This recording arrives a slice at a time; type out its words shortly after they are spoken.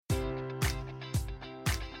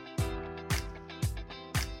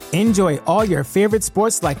Enjoy all your favorite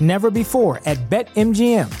sports like never before at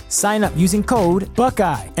BetMGM. Sign up using code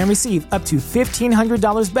Buckeye and receive up to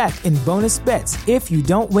 $1,500 back in bonus bets if you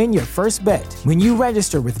don't win your first bet. When you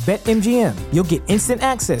register with BetMGM, you'll get instant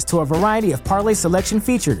access to a variety of parlay selection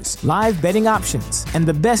features, live betting options, and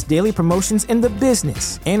the best daily promotions in the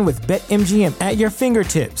business. And with BetMGM at your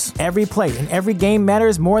fingertips, every play and every game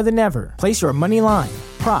matters more than ever. Place your money line,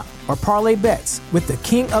 prop, or parlay bets with the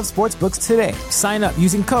king of sportsbooks today. Sign up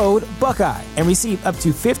using code Buckeye and receive up to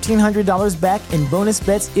 $1,500 back in bonus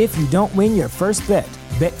bets if you don't win your first bet.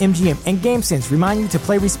 BetMGM and GameSense remind you to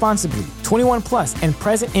play responsibly. 21 plus and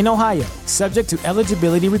present in Ohio, subject to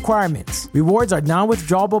eligibility requirements. Rewards are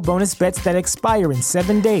non-withdrawable bonus bets that expire in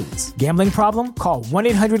 7 days. Gambling problem? Call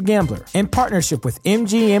 1-800-GAMBLER. In partnership with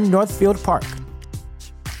MGM Northfield Park.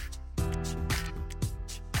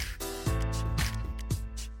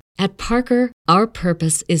 At Parker, our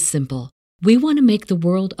purpose is simple. We want to make the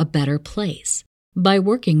world a better place by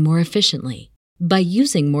working more efficiently, by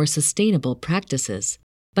using more sustainable practices,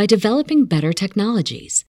 by developing better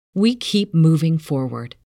technologies. We keep moving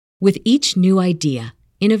forward. With each new idea,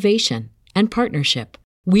 innovation, and partnership,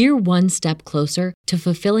 we're one step closer to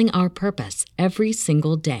fulfilling our purpose every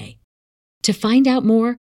single day. To find out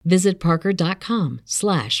more, visit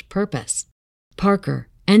parker.com/purpose. Parker,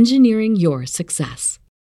 engineering your success.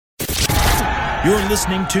 You're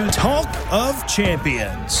listening to Talk of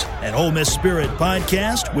Champions, an Ole Miss Spirit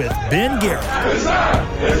podcast with Ben Garrett. It's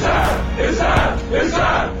time! It's time! It's time! It's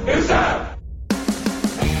time! It's time!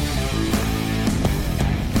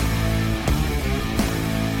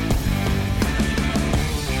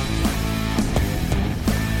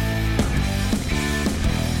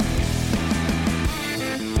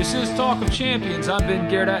 This is Talk of Champions. I'm Ben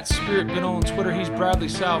Garrett at Spirit Ben on Twitter. He's Bradley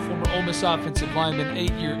South, former Ole Miss offensive lineman,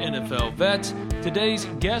 8-year NFL vet. Today's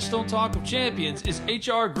guest on Talk of Champions is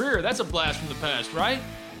H.R. Greer. That's a blast from the past, right?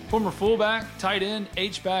 Former fullback, tight end,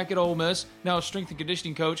 H-back at Ole Miss, now a strength and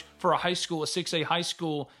conditioning coach for a 6A high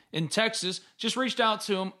school in Texas. Just reached out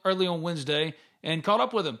to him early on Wednesday and caught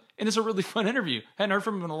up with him. And it's a really fun interview. Hadn't heard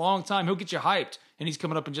from him in a long time. He'll get you hyped. And he's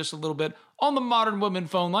coming up in just a little bit on the Modern Women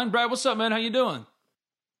phone line. Brad, what's up, man? How you doing?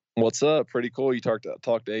 What's up? Pretty cool. You talked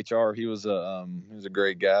to HR. He was a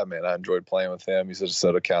great guy, man. I enjoyed playing with him. He's a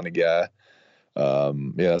DeSoto County guy. Yeah,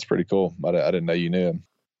 that's pretty cool. I didn't know you knew him.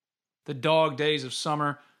 The dog days of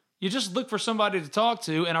summer. You just look for somebody to talk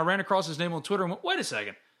to, and I ran across his name on Twitter and went, wait a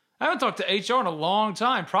second. I haven't talked to HR in a long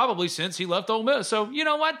time, probably since he left Ole Miss. So, you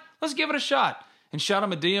know what? Let's give it a shot. And shot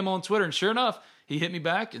him a DM on Twitter, and sure enough, he hit me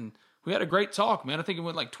back, and we had a great talk, man. I think it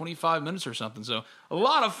went like 25 minutes or something. So a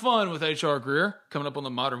lot of fun with H.R. Greer coming up on the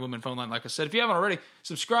Modern Women phone line. Like I said, if you haven't already,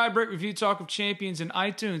 subscribe, rate, review Talk of Champions in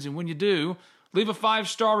iTunes. And when you do, leave a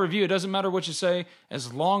 5-star review. It doesn't matter what you say,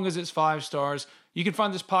 as long as it's 5 stars. You can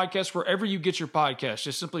find this podcast wherever you get your podcast.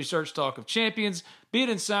 Just simply search Talk of Champions, be it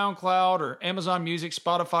in SoundCloud or Amazon Music,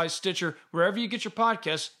 Spotify, Stitcher, wherever you get your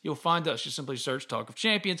podcasts, you'll find us. Just simply search Talk of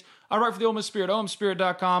Champions. I write for the Ole Miss Spirit,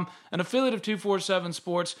 omspirit.com, an affiliate of 247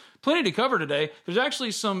 Sports. Plenty to cover today. There's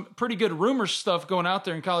actually some pretty good rumor stuff going out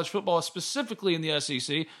there in college football, specifically in the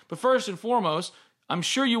SEC. But first and foremost, I'm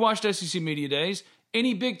sure you watched SEC Media Days.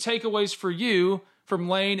 Any big takeaways for you from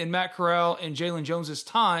Lane and Matt Corral and Jalen Jones'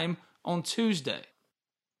 time on Tuesday?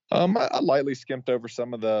 I lightly skimmed over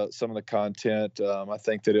some of the content. I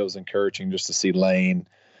think that it was encouraging just to see Lane,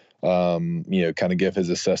 kind of give his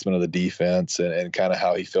assessment of the defense and kind of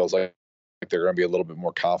how he feels like they're going to be a little bit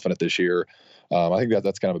more confident this year. I think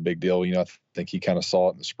that's kind of a big deal. I think he kind of saw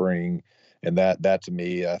it in the spring, and that to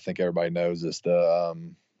me, I think everybody knows is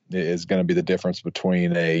is going to be the difference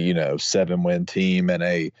between a 7-win team and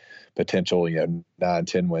a potential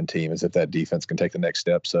 9-10 win team, is if that defense can take the next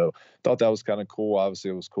step. So thought that was kind of cool.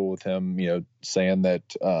 Obviously it was cool with him saying that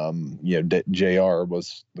JR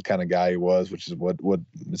was the kind of guy he was, which is what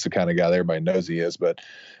it's the kind of guy that everybody knows he is. But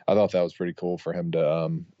I thought that was pretty cool for him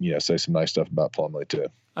to say some nice stuff about Plumlee too.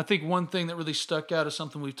 I think one thing that really stuck out is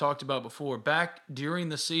something we've talked about before. Back during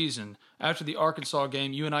the season, after the Arkansas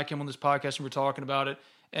game, you and I came on this podcast and we were talking about it,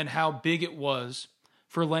 and how big it was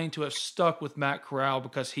for Lane to have stuck with Matt Corral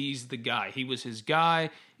because he's the guy. He was his guy.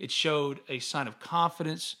 It showed a sign of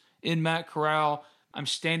confidence in Matt Corral. I'm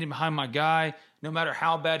standing behind my guy. No matter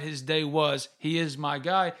how bad his day was, he is my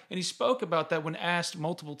guy. And he spoke about that when asked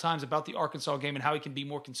multiple times about the Arkansas game and how he can be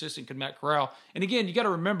more consistent with Matt Corral. And again, you got to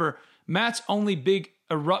remember, Matt's only big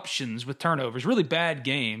eruptions with turnovers, really bad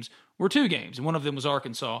games, were 2 games, and one of them was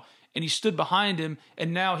Arkansas. And he stood behind him,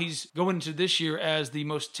 and now he's going into this year as the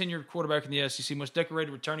most tenured quarterback in the SEC, most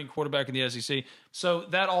decorated returning quarterback in the SEC. So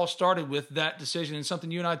that all started with that decision, and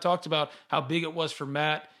something you and I talked about, how big it was for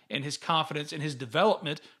Matt and his confidence and his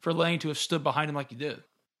development for Lane to have stood behind him like he did.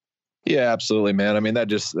 Yeah, absolutely, man. I mean, that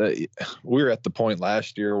just we were at the point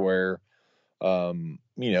last year where, we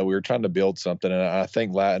were trying to build something, and I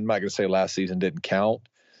think I'm not going to say last season didn't count,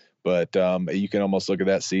 but you can almost look at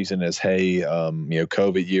that season as, hey,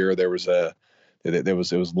 COVID year,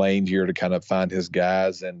 it was Lane's year to kind of find his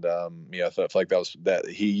guys, and I felt like that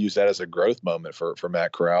he used that as a growth moment for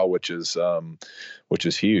Matt Corral, which is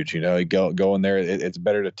huge. He go in there. It's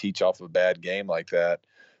better to teach off a bad game like that.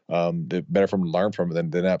 Better for him to learn from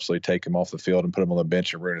it than absolutely take him off the field and put him on the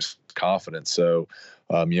bench and ruin his confidence. So,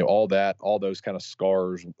 all those kind of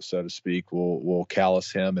scars, so to speak, will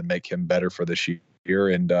callous him and make him better for this year,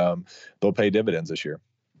 and they'll pay dividends this year.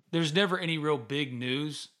 There's never any real big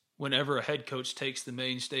news whenever a head coach takes the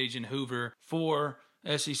main stage in Hoover for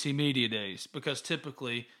SEC Media Days, because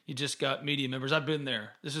typically you just got media members. I've been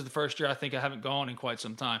there. This is the first year I think I haven't gone in quite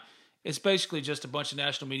some time. It's basically just a bunch of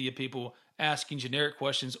national media people asking generic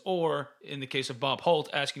questions, or in the case of Bob Holt,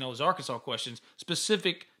 asking all his Arkansas questions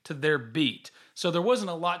specific to their beat. So there wasn't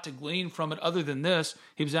a lot to glean from it other than this.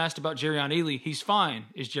 He was asked about Jerrion Ealy. He's fine,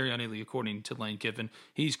 is Jerrion Ealy, according to Lane Kiffin.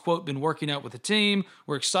 He's, quote, been working out with the team.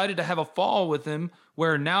 We're excited to have a fall with him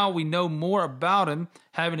where now we know more about him,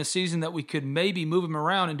 having a season that we could maybe move him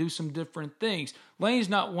around and do some different things. Lane's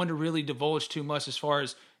not one to really divulge too much as far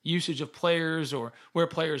as usage of players or where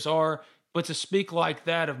players are. But to speak like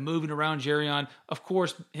that of moving around Jerrion, of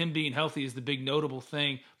course, him being healthy is the big notable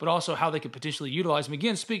thing, but also how they could potentially utilize him,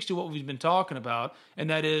 again, speaks to what we've been talking about, and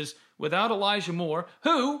that is without Elijah Moore,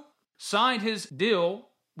 who signed his deal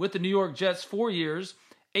with the New York Jets 4 years,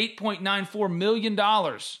 $8.94 million.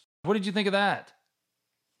 What did you think of that?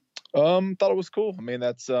 Thought it was cool. I mean,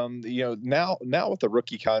 that's now with the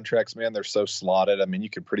rookie contracts, man, they're so slotted. I mean, you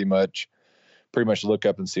can pretty much look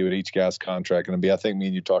up and see what each guy's contract going to be. I think me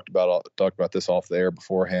and you talked about this off the air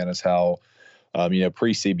beforehand, is how,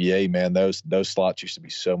 pre-CBA, man, those slots used to be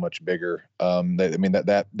so much bigger.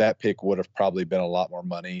 That pick would have probably been a lot more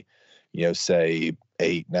money, say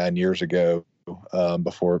 8-9 years ago,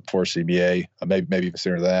 before CBA, maybe even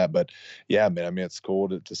sooner than that. But yeah, man, I mean, it's cool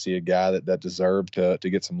to see a guy that deserved to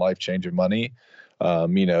get some life-changing money. Now, I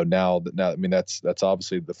mean, that's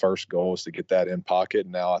obviously the first goal, is to get that in pocket.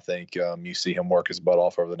 Now I think you see him work his butt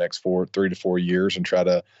off over the next 3 to 4 years and try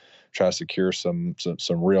to secure some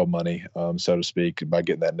real money, so to speak, by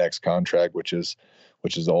getting that next contract, which is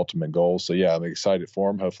the ultimate goal. So yeah, I'm excited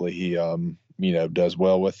for him. Hopefully he does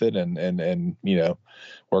well with it and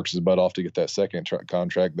works his butt off to get that second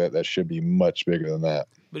contract that should be much bigger than that.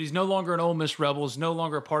 But he's no longer an Ole Miss Rebel. He's no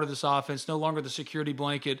longer a part of this offense, no longer the security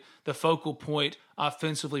blanket, the focal point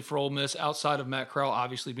offensively for Ole Miss outside of Matt Corral,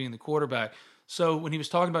 obviously being the quarterback. So when he was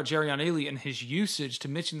talking about Jerrion Ealy and his usage, to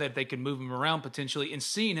mention that they could move him around potentially and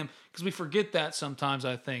seeing him, because we forget that sometimes,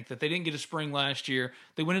 I think, that they didn't get a spring last year.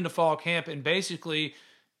 They went into fall camp and basically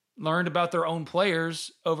learned about their own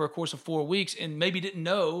players over a course of 4 weeks and maybe didn't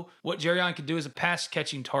know what Jerrion could do as a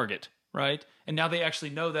pass-catching target, right? And now they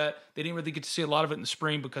actually know that. They didn't really get to see a lot of it in the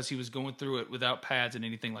spring because he was going through it without pads and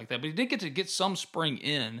anything like that. But he did get some spring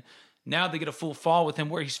in. Now they get a full fall with him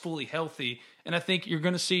where he's fully healthy. And I think you're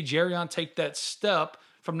going to see Jerrion take that step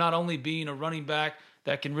from not only being a running back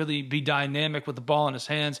that can really be dynamic with the ball in his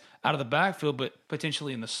hands out of the backfield, but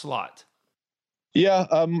potentially in the slot.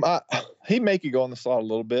 Yeah, he may could go in the slot a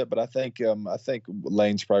little bit, but I think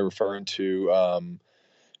Lane's probably referring to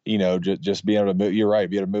just being able to move. You're right,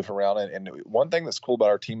 be able to move around. And one thing that's cool about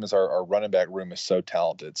our team is our running back room is so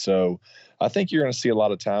talented. So I think you're going to see a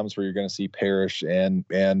lot of times where you're going to see Parrish and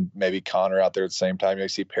maybe Connor out there at the same time. You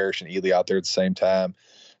see Parrish and Ealy out there at the same time.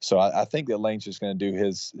 So I think that Lane's just going to do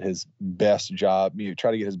his best job.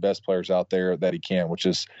 Try to get his best players out there that he can, which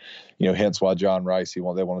is, hence why John Rice, they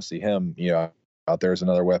want to see him, out there as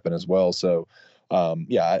another weapon as well. So,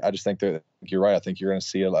 I just think that you're right. I think you're going to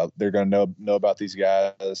see they're going to know about these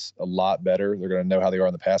guys a lot better. They're going to know how they are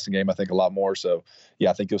in the passing game, I think, a lot more. So, yeah,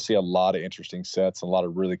 I think you'll see a lot of interesting sets, a lot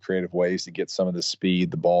of really creative ways to get some of the speed,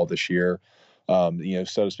 the ball this year. So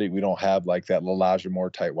to speak, we don't have like that Elijah Moore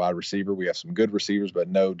type wide receiver. We have some good receivers, but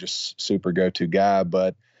no just super go-to guy.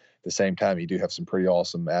 But at the same time, you do have some pretty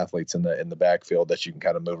awesome athletes in the backfield that you can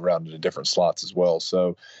kind of move around into different slots as well.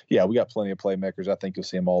 So, yeah, we got plenty of playmakers. I think you'll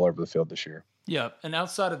see them all over the field this year. Yeah, and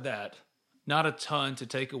outside of that, not a ton to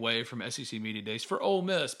take away from SEC Media Days for Ole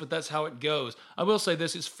Miss, but that's how it goes. I will say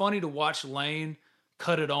this, it's funny to watch Lane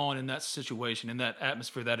cut it on in that situation, in that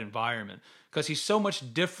atmosphere, that environment, because he's so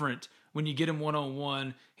much different when you get him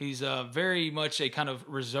one-on-one. He's very much a kind of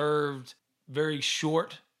reserved, very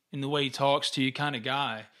short in the way he talks to you kind of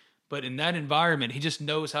guy. But in that environment, he just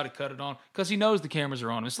knows how to cut it on because he knows the cameras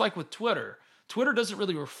are on him. It's like with Twitter. Twitter doesn't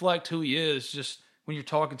really reflect who he is just when you're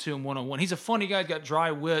talking to him one-on-one. He's a funny guy, got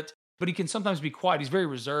dry wit, but he can sometimes be quiet. He's very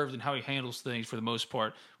reserved in how he handles things for the most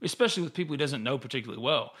part, especially with people he doesn't know particularly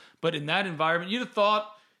well. But in that environment, you'd have thought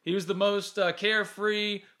he was the most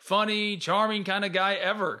carefree, funny, charming kind of guy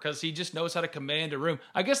ever because he just knows how to command a room.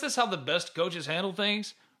 I guess that's how the best coaches handle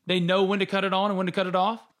things. They know when to cut it on and when to cut it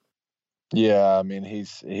off. Yeah, I mean,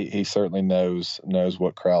 he certainly knows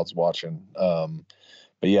what crowd's watching.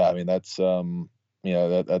 But yeah, I mean, that's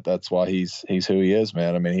that's why he's who he is,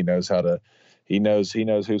 man. I mean, he knows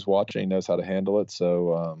who's watching, he knows how to handle it.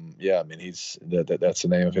 So yeah, I mean, that's the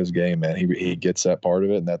name of his game, man. He gets that part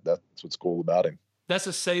of it, and that's what's cool about him. That's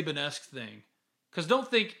a Saban-esque thing. Because don't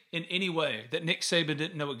think in any way that Nick Saban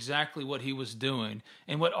didn't know exactly what he was doing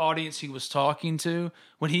and what audience he was talking to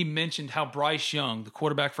when he mentioned how Bryce Young, the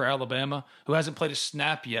quarterback for Alabama, who hasn't played a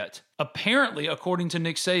snap yet, apparently, according to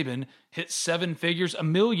Nick Saban, hit 7 figures, a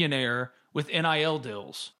millionaire with NIL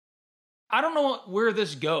deals. I don't know where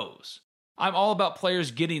this goes. I'm all about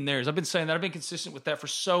players getting theirs. I've been saying that. I've been consistent with that for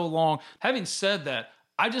so long. Having said that,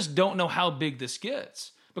 I just don't know how big this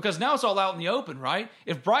gets. Because now it's all out in the open, right?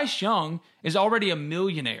 If Bryce Young is already a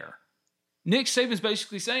millionaire, Nick Saban's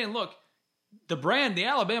basically saying, look, the brand, the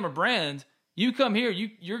Alabama brand, you come here,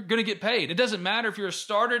 you're going to get paid. It doesn't matter if you're a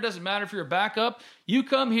starter. It doesn't matter if you're a backup. You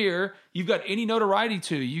come here, you've got any notoriety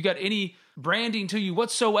to you. You got any branding to you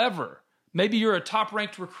whatsoever. Maybe you're a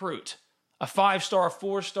top-ranked recruit, a 5-star,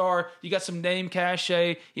 4-star. You got some name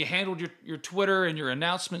cachet. You handled your Twitter and your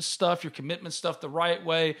announcement stuff, your commitment stuff the right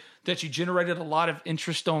way, that you generated a lot of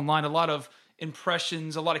interest online, a lot of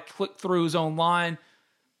impressions, a lot of click-throughs online.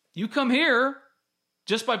 You come here,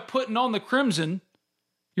 just by putting on the crimson,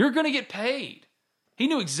 you're going to get paid. He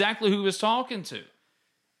knew exactly who he was talking to.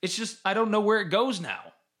 It's just, I don't know where it goes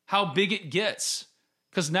now, how big it gets.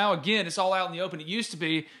 Because now, again, it's all out in the open. It used to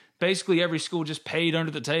be basically every school just paid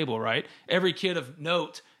under the table, right? Every kid of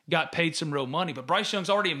note got paid some real money. But Bryce Young's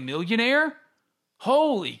already a millionaire?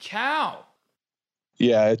 Holy cow.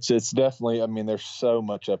 Yeah, it's definitely, I mean, there's so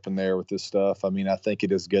much up in there with this stuff. I mean, I think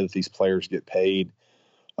it is good that these players get paid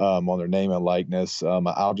on their name and likeness.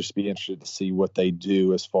 I'll just be interested to see what they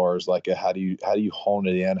do as far as like how do you hone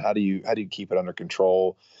it in? How do you keep it under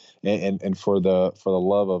control? And for the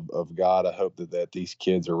love of God, I hope that these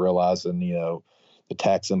kids are realizing, the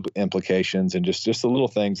tax implications and just the little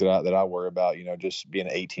things that I worry about, just being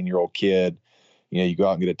an 18-year-old kid. You go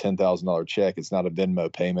out and get a $10,000 check. It's not a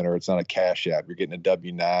Venmo payment or it's not a Cash App. You're getting a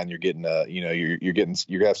W-9. You're getting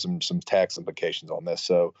you have some tax implications on this.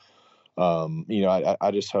 So,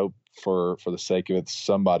 I just hope for the sake of it,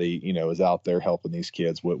 somebody, is out there helping these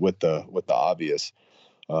kids with the obvious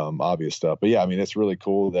stuff. But yeah, I mean, it's really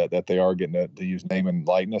cool that they are getting to use name and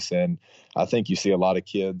likeness. And I think you see a lot of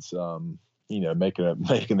kids,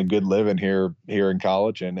 making a good living here in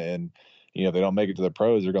college and they don't make it to the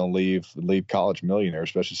pros, they're going to leave college millionaires,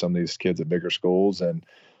 especially some of these kids at bigger schools. And,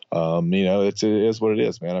 it is what it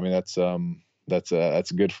is, man. I mean, that's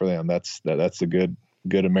good for them. That's the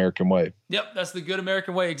good American way. Yep. That's the good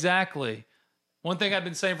American way. Exactly. One thing I've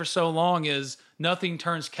been saying for so long is nothing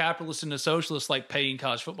turns capitalists into socialists like paying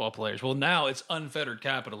college football players. Well, now it's unfettered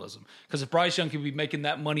capitalism because if Bryce Young can be making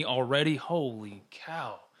that money already, holy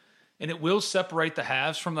cow. And it will separate the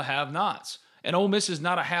haves from the have-nots. And Ole Miss is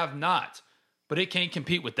not a have-not, but it can't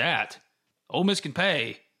compete with that. Ole Miss can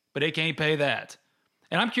pay, but it can't pay that.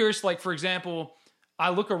 And I'm curious, like, for example, I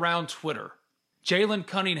look around Twitter. Jalen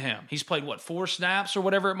Cunningham, he's played, 4 snaps or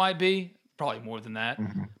whatever it might be? Probably more than that.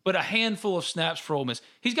 Mm-hmm. But a handful of snaps for Ole Miss.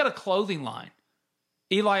 He's got a clothing line.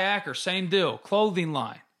 Eli Acker, same deal. Clothing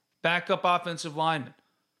line. Backup offensive lineman.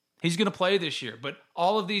 He's going to play this year. But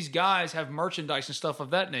all of these guys have merchandise and stuff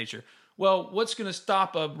of that nature. Well, what's going to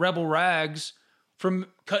stop a Rebel Rags from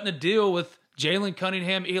cutting a deal with Jalen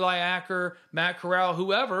Cunningham, Eli Acker, Matt Corral,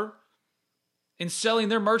 whoever, and selling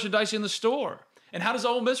their merchandise in the store? And how does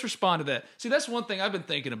Ole Miss respond to that? See, that's one thing I've been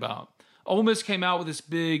thinking about. Ole Miss came out with this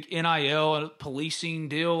big NIL policing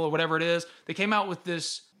deal or whatever it is. They came out with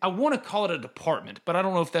this, I want to call it a department, but I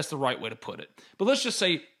don't know if that's the right way to put it. But let's just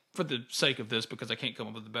say, for the sake of this, because I can't come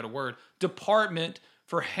up with a better word, department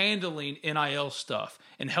for handling NIL stuff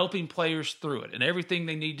and helping players through it and everything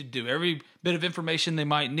they need to do, every bit of information they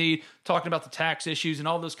might need, talking about the tax issues and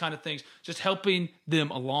all those kind of things, just helping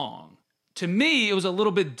them along. To me, it was a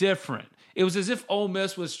little bit different. It was as if Ole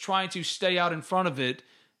Miss was trying to stay out in front of it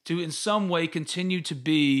to in some way continue to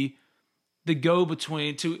be the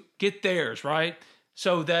go-between to get theirs, right?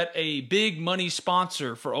 So that a big money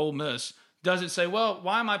sponsor for Ole Miss doesn't say, well,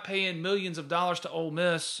 why am I paying millions of dollars to Ole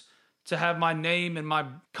Miss to have my name and my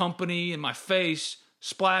company and my face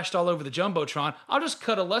splashed all over the Jumbotron? I'll just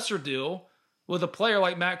cut a lesser deal with a player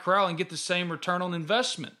like Matt Corral and get the same return on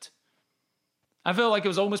investment. I felt like it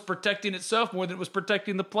was almost protecting itself more than it was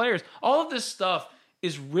protecting the players. All of this stuff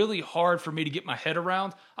is really hard for me to get my head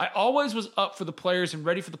around. I always was up for the players and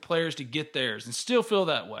ready for the players to get theirs and still feel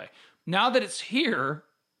that way. Now that it's here,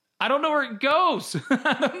 I don't know where it goes.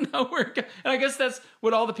 I don't know where it goes. And I guess that's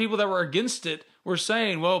what all the people that were against it were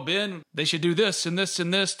saying. Well, Ben, they should do this and this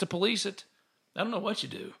and this to police it. I don't know what you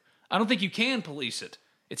do. I don't think you can police it.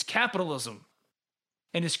 It's capitalism.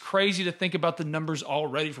 And it's crazy to think about the numbers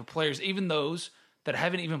already for players, even those that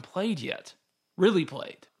haven't even played yet, really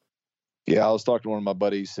played. Yeah, I was talking to one of my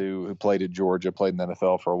buddies who played at Georgia, played in the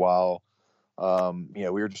NFL for a while. We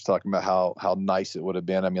were just talking about how nice it would have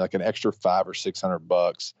been. I mean, like an extra $500 or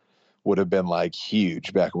 $600 would have been like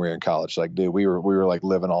huge back when we were in college. Like, dude, we were like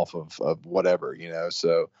living off of whatever,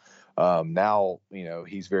 So now,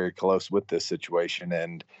 he's very close with this situation,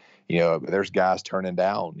 and there's guys turning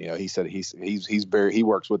down. He said he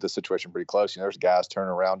works with the situation pretty close. There's guys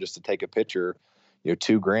turning around just to take a picture.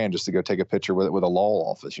 $2,000 just to go take a picture with a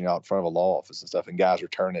law office, out in front of a law office and stuff, and guys are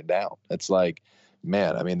turning it down. It's like,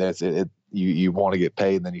 man, I mean, that's it. You want to get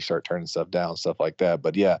paid, and then you start turning stuff down, stuff like that.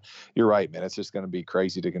 But yeah, you're right, man. It's just going to be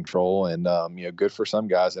crazy to control, and good for some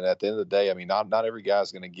guys. And at the end of the day, I mean, not every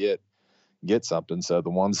guy's going to get something. So the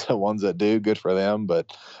ones that do, good for them.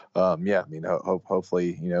 But yeah, I mean,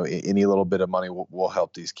 hopefully, any little bit of money will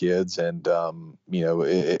help these kids, and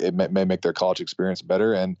it may make their college experience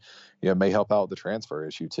better, and it may help out with the transfer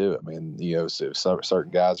issue too. I mean, so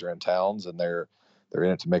certain guys are in towns and they're in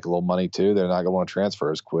it to make a little money too. They're not going to want to transfer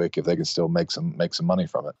as quick if they can still make some money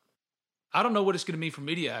from it. I don't know what it's going to mean for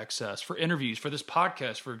media access, for interviews, for this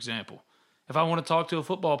podcast, for example. If I want to talk to a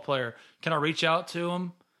football player, can I reach out to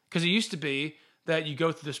them? Because it used to be that you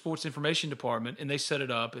go through the sports information department and they set it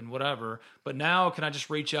up and whatever. But now, can I just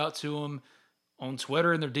reach out to them on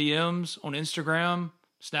Twitter in their DMs, on Instagram,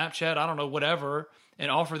 Snapchat, I don't know, whatever, and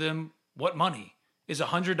offer them what money? Is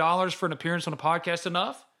 $100 for an appearance on a podcast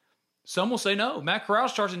enough? Some will say no. Matt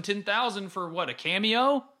Corral's charging $10,000 for what, a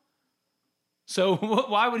cameo? So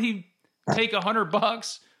why would he take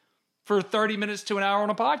 $100 for 30 minutes to an hour on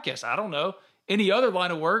a podcast? I don't know. Any other line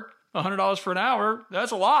of work, $100 for an hour,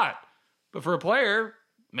 that's a lot. But for a player,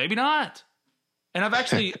 maybe not. And I've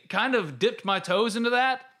actually kind of dipped my toes into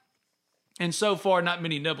that. And so far, not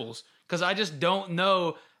many nibbles. Because I just don't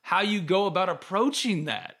know how you go about approaching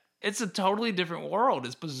that. It's a totally different world.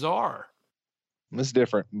 It's bizarre. It's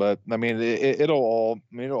different, but I mean, it'll all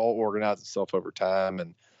organize itself over time,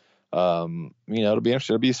 and it'll be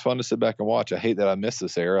interesting. It'll be fun to sit back and watch. I hate that I missed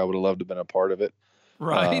this era. I would have loved to have been a part of it,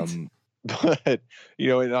 right? But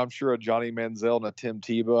and I'm sure a Johnny Manziel and a Tim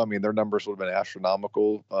Tebow, I mean, their numbers would have been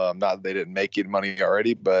astronomical. Not that they didn't make it money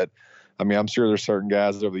already, but I mean, I'm sure there's certain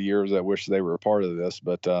guys over the years that wish they were a part of this.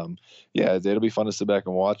 But yeah, it'll be fun to sit back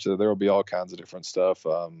and watch. There will be all kinds of different stuff.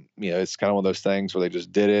 It's kind of one of those things where they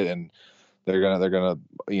just did it, and they're gonna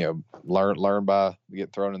learn by getting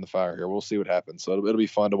thrown in the fire here. We'll see what happens. So it'll be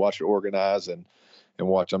fun to watch it organize and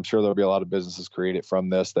watch. I'm sure there'll be a lot of businesses created from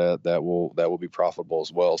this that will be profitable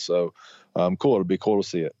as well. So cool. It'll be cool to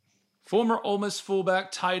see it. Former Ole Miss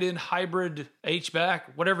fullback, tight end, hybrid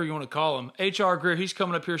H-back, whatever you want to call him, H.R. Greer, he's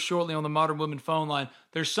coming up here shortly on the Modern Women phone line.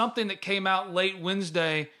 There's something that came out late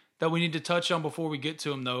Wednesday that we need to touch on before we get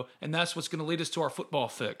to him, though, and that's what's going to lead us to our football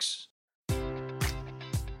fix.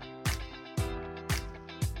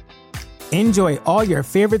 Enjoy all your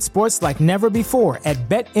favorite sports like never before at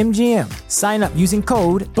BetMGM. Sign up using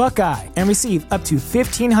code Buckeye and receive up to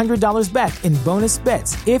 $1,500 back in bonus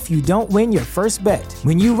bets if you don't win your first bet.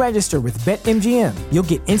 When you register with BetMGM, you'll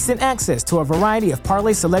get instant access to a variety of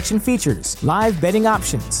parlay selection features, live betting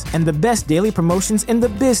options, and the best daily promotions in the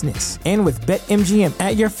business. And with BetMGM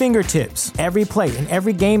at your fingertips, every play and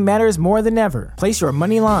every game matters more than ever. Place your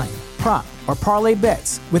money line, prop, or parlay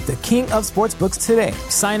bets with the king of sportsbooks today.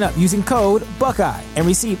 Sign up using code Buckeye and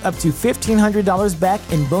receive up to $1,500 back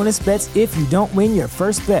in bonus bets if you don't win your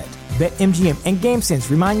first bet. BetMGM and GameSense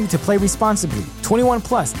remind you to play responsibly. 21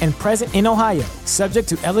 plus and present in Ohio, subject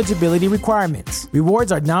to eligibility requirements.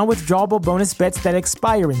 Rewards are non-withdrawable bonus bets that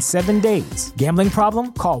expire in 7 days. Gambling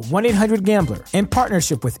problem? Call 1-800-GAMBLER. In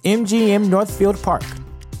partnership with MGM Northfield Park.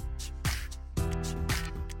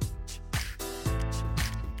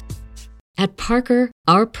 At Parker,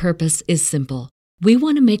 our purpose is simple. We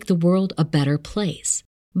want to make the world a better place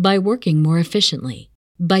by working more efficiently,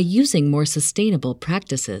 by using more sustainable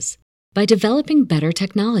practices, by developing better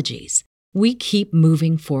technologies. We keep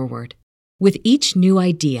moving forward. With each new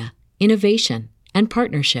idea, innovation, and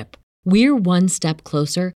partnership, we're one step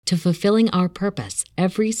closer to fulfilling our purpose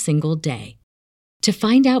every single day. To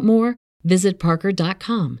find out more, Visit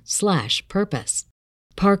parker.com/purpose.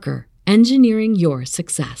 Parker, engineering your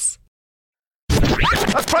success.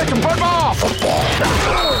 Let's play some football!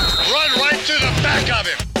 Run right to the back of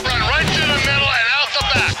him. Run right to the middle and out the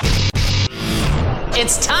back.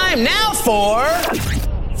 It's time now for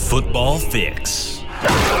Football Fix.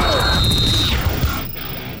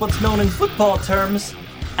 What's known in football terms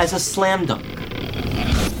as a slam dunk.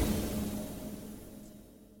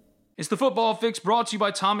 It's the Football Fix brought to you by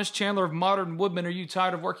Thomas Chandler of Modern Woodmen. Are you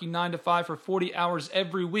tired of working 9 to 5 for 40 hours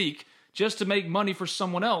every week just to make money for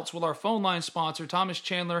someone else? Well, our phone line sponsor, Thomas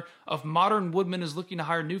Chandler of Modern Woodmen, is looking to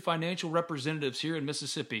hire new financial representatives here in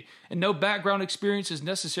Mississippi. And no background experience is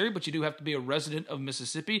necessary, but you do have to be a resident of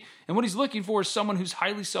Mississippi. And what he's looking for is someone who's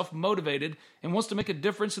highly self-motivated and wants to make a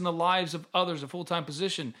difference in the lives of others. A full-time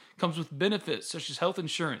position comes with benefits such as health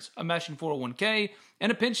insurance, a matching 401k,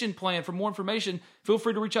 and a pension plan. For more information, feel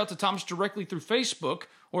free to reach out to Thomas directly through Facebook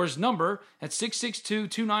or his number at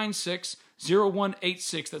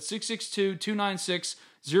 662-296-0186. That's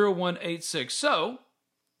 662-296-0186. So,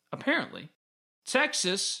 apparently,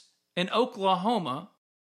 Texas and Oklahoma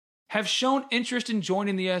have shown interest in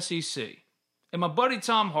joining the SEC. And my buddy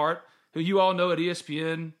Tom Hart, who you all know at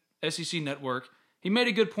ESPN, SEC Network, he made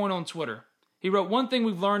a good point on Twitter. He wrote, "One thing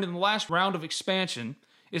we've learned in the last round of expansion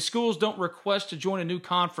is schools don't request to join a new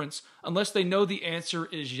conference unless they know the answer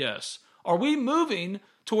is yes." Are we moving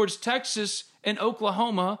towards Texas and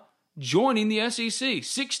Oklahoma joining the SEC?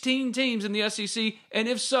 16 teams in the SEC, and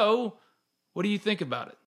if so, what do you think about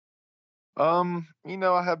it? I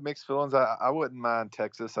have mixed feelings. I wouldn't mind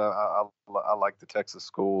Texas. I like the Texas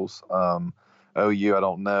schools. OU, I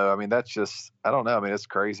don't know. I mean, that's just, I don't know. I mean, it's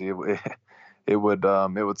crazy. It would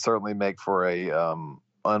certainly make for a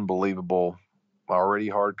unbelievable, already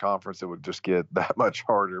hard conference. It would just get that much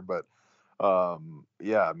harder. But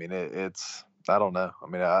yeah, I mean, it's, I don't know. I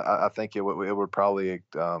mean, I think it would probably, it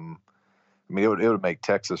would make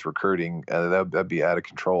Texas recruiting, that'd be out of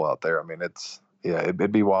control out there. I mean,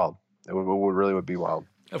 it'd be wild. It would be wild.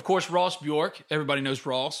 Of course, Ross Bjork, everybody knows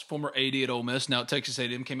Ross, former AD at Ole Miss, now at Texas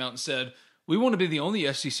A&M, came out and said, "We want to be the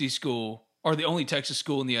only SEC school, or the only Texas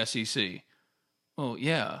school in the SEC." Well,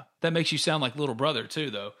 yeah, that makes you sound like little brother too,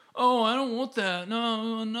 though. "Oh, I don't want that.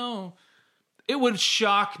 No. It would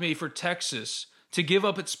shock me for Texas to give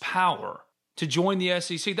up its power to join the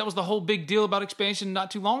SEC. That was the whole big deal about expansion not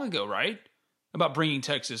too long ago, right? About bringing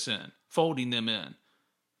Texas in, folding them in.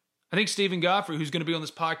 I think Stephen Godfrey, who's going to be on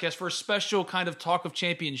this podcast for a special kind of Talk of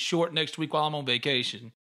Champions short next week while I'm on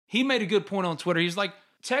vacation, he made a good point on Twitter. He's like,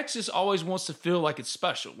 Texas always wants to feel like it's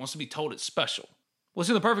special, wants to be told it's special. Well, it's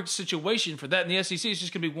in the perfect situation for that. In the SEC, it's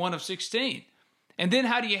just going to be one of 16. And then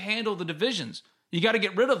how do you handle the divisions? You got to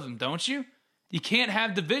get rid of them, don't you? You can't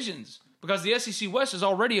have divisions because the SEC West is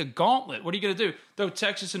already a gauntlet. What are you going to do? Throw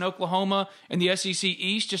Texas and Oklahoma and the SEC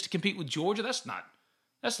East just to compete with Georgia? That's not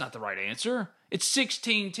the right answer. It's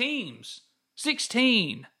 16 teams.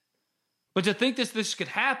 16. But to think that this could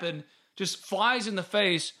happen just flies in the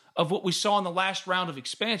face of what we saw in the last round of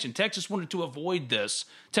expansion. Texas wanted to avoid this.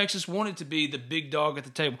 Texas wanted to be the big dog at the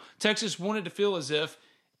table. Texas wanted to feel as if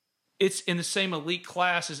it's in the same elite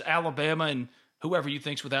class as Alabama and whoever you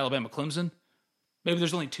think's with Alabama, Clemson. Maybe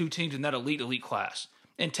there's only 2 teams in that elite class.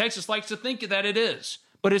 And Texas likes to think that it is,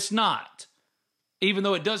 but it's not. Even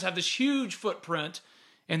though it does have this huge footprint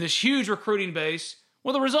and this huge recruiting base,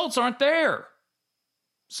 well, the results aren't there.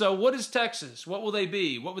 So what is Texas? What will they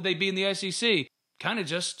be? What would they be in the SEC? Kind of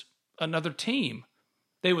just another team.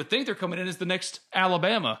 They would think they're coming in as the next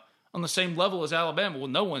Alabama on the same level as Alabama. Well,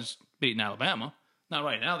 no one's beating Alabama. Not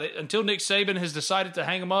right now. Until Nick Saban has decided to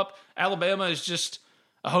hang them up, Alabama is just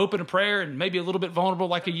a hope and a prayer and maybe a little bit vulnerable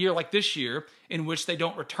like a year like this year in which they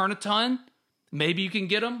don't return a ton. Maybe you can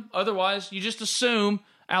get them. Otherwise, you just assume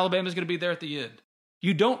Alabama's going to be there at the end.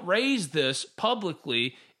 You don't raise this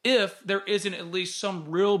publicly if there isn't at least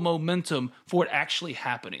some real momentum for it actually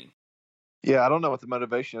happening. Yeah, I don't know what the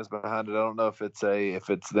motivation is behind it. I don't know if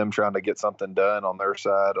it's them trying to get something done on their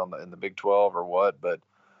side in the Big 12 or what. But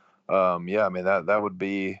yeah, I mean that would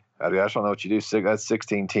be. I just don't know what you do. That's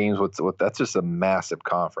 16 teams. That's just a massive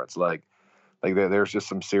conference. Like there's just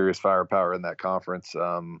some serious firepower in that conference.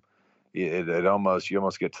 You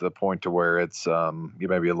almost get to the point to where it's you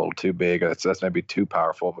may be a little too big. That's maybe too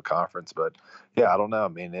powerful of a conference. But yeah, I don't know. I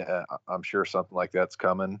mean, I'm sure something like that's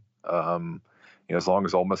coming. As long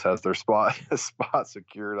as Ole Miss has their spot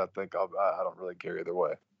secured, I think I don't really care either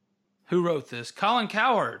way. Who wrote this? Colin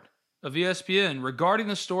Cowherd of ESPN, regarding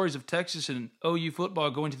the stories of Texas and OU football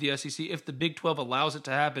going to the SEC. If the Big 12 allows it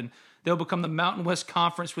to happen, they'll become the Mountain West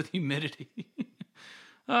Conference with humidity.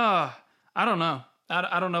 I don't know.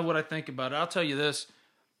 I don't know what I think about it. I'll tell you this.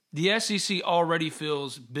 The SEC already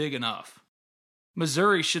feels big enough.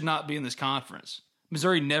 Missouri should not be in this conference.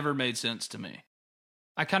 Missouri never made sense to me.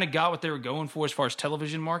 I kind of got what they were going for as far as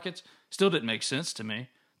television markets. Still didn't make sense to me.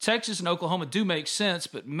 Texas and Oklahoma do make sense,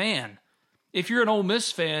 but man, if you're an Ole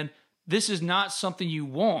Miss fan, this is not something you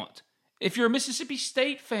want. If you're a Mississippi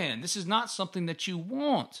State fan, this is not something that you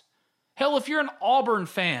want. Hell, if you're an Auburn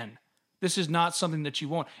fan, this is not something that you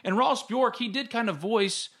want. And Ross Bjork, he did kind of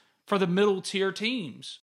voice for the middle tier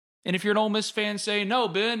teams. And if you're an Ole Miss fan saying, no,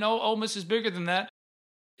 Ben, no, Ole Miss is bigger than that,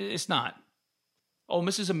 it's not. Ole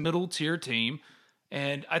Miss is a middle tier team.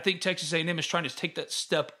 And I think Texas A&M is trying to take that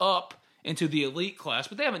step up into the elite class,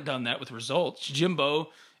 but they haven't done that with results.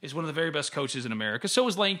 Jimbo is one of the very best coaches in America. So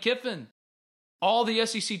is Lane Kiffin. All the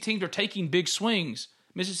SEC teams are taking big swings.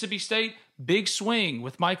 Mississippi State, big swing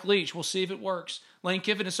with Mike Leach. We'll see if it works. Lane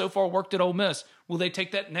Kiffin has so far worked at Ole Miss. Will they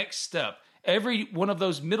take that next step? Every one of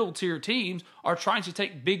those middle tier teams are trying to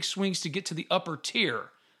take big swings to get to the upper tier.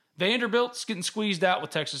 Vanderbilt's getting squeezed out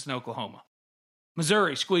with Texas and Oklahoma.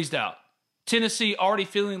 Missouri squeezed out. Tennessee already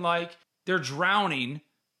feeling like they're drowning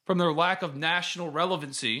from their lack of national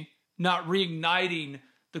relevancy, not reigniting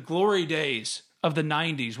the glory days of the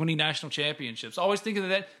 90s, winning national championships. Always thinking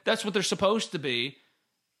that that's what they're supposed to be.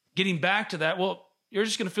 Getting back to that, well, you're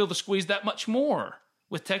just going to feel the squeeze that much more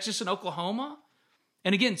with Texas and Oklahoma.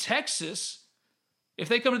 And again, Texas, if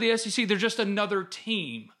they come to the SEC, they're just another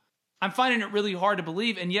team. I'm finding it really hard to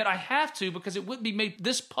believe, and yet I have to because it wouldn't be made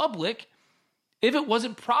this public if it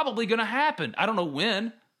wasn't probably going to happen. I don't know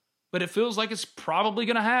when, but it feels like it's probably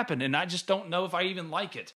going to happen, and I just don't know if I even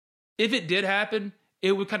like it. If it did happen,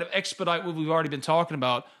 it would kind of expedite what we've already been talking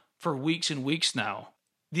about for weeks and weeks now.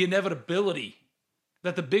 The inevitability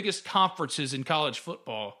that the biggest conferences in college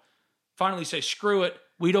football finally say, screw it,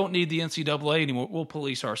 we don't need the NCAA anymore, we'll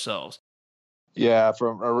police ourselves. Yeah,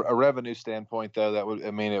 from a revenue standpoint, though,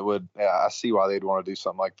 I see why they'd want to do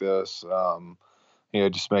something like this.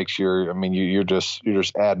 Just make sure, you're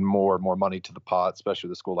just adding more and more money to the pot, especially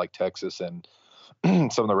with a school like Texas, and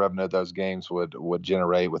some of the revenue those games would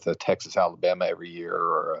generate with a Texas, Alabama every year,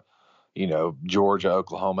 or Georgia,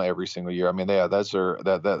 Oklahoma every single year. I think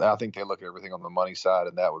they look at everything on the money side,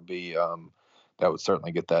 and that would be that would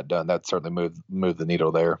certainly get that done. That'd certainly move the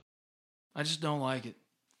needle there. I just don't like it.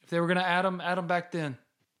 If they were going to add them back then,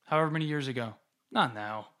 however many years ago. Not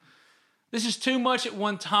now. This is too much at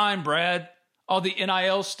one time, Brad. All the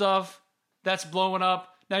NIL stuff, that's blowing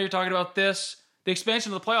up. Now you're talking about this. The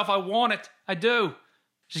expansion of the playoff, I want it. I do.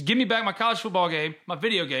 Just give me back my college football game, my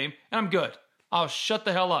video game, and I'm good. I'll shut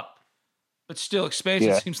the hell up. But still,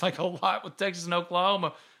 expansion seems like a lot with Texas and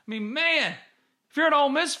Oklahoma. Man, if you're an Ole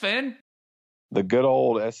Miss fan, the good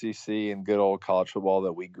old SEC and good old college football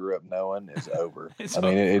that we grew up knowing is over. It's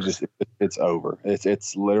over.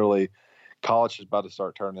 It's literally, college is about to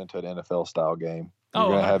start turning into an NFL style game. You're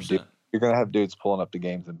gonna have dudes pulling up the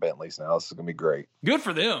games in Bentleys now. This is gonna be great. Good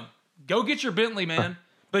for them. Go get your Bentley, man.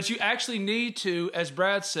 But you actually need to, as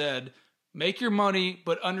Brad said, make your money,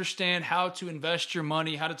 but understand how to invest your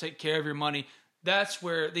money, how to take care of your money. That's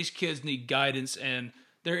where these kids need guidance, and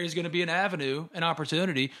there is going to be an avenue, an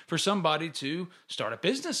opportunity for somebody to start a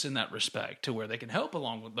business in that respect, to where they can help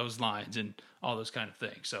along with those lines and all those kind of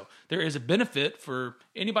things. So there is a benefit for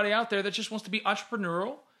anybody out there that just wants to be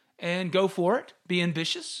entrepreneurial and go for it, be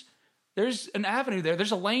ambitious. There's an avenue there.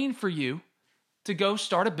 There's a lane for you to go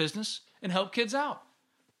start a business and help kids out.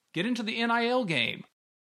 Get into the NIL game.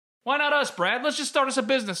 Why not us, Brad? Let's just start us a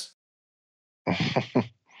business. Yeah,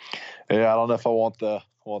 I don't know if I want the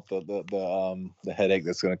headache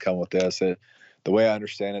that's going to come with this. The way I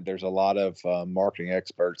understand it, there's a lot of marketing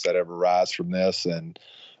experts that have arisen from this, and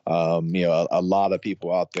a lot of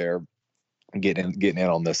people out there getting in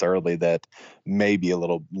on this early that may be a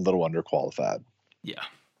little underqualified. Yeah.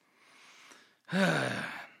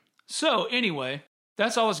 So anyway,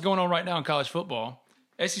 that's all that's going on right now in college football.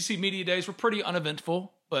 SEC Media Days were pretty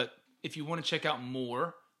uneventful, but if you want to check out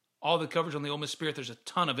more, all the coverage on the Ole Miss Spirit, there's a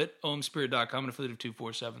ton of it. OleMissSpirit.com, an affiliate of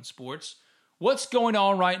 247 Sports. What's going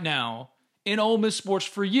on right now in Ole Miss sports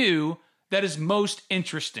for you that is most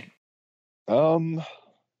interesting? I'm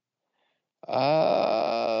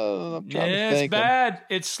trying to think. It's bad.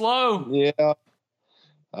 It's slow. Yeah.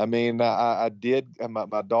 I did.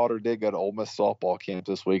 My daughter did go to Ole Miss softball camp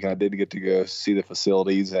this week, and I did get to go see the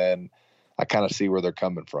facilities, and I kind of see where they're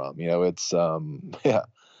coming from. It's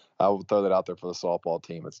I will throw that out there for the softball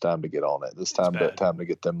team. It's time to get on it. It's time to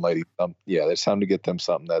get them ladies. It's time to get them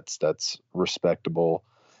something that's respectable,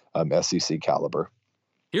 SEC caliber.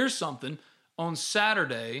 Here's something. On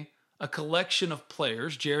Saturday, a collection of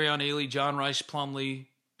players: Jerrion Ealy, John Rice Plumlee,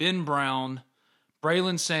 Ben Brown,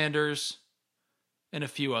 Braylon Sanders, and a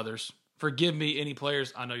few others. Forgive me, any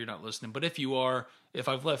players. I know you're not listening, but if you are, if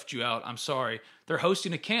I've left you out, I'm sorry. They're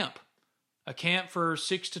hosting a camp for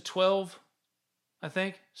 6 to 12, I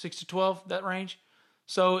think, 6 to 12, that range.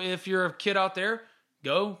 So if you're a kid out there,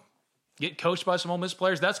 go get coached by some Ole Miss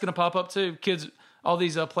players. That's going to pop up too. Kids, all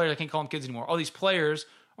these players, I can't call them kids anymore. All these players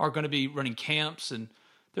are going to be running camps and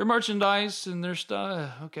their merchandise and their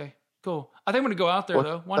stuff. Okay, cool. I think I'm going to go out there,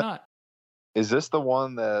 though. Why not? Is this the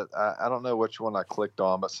one that I don't know which one I clicked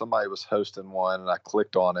on, but somebody was hosting one and I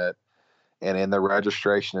clicked on it, and in the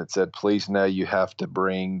registration it said, "Please know you have to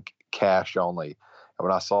bring cash only." And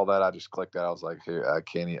when I saw that, I just clicked that. I was like, I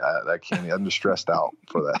can't. I'm just stressed out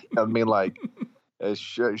for that. I mean, like,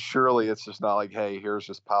 surely it's just not like, hey, here's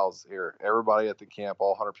just piles here. Everybody at the camp,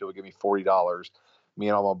 all 100 people, give me $40. Me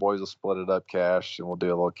and all my boys will split it up cash, and we'll do a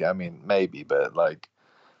little. I mean, maybe, but like.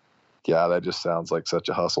 Yeah, that just sounds like such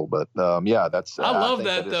a hustle. But yeah, that's. I love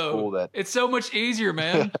that though. Cool it's so much easier,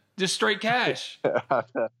 man. Just straight cash.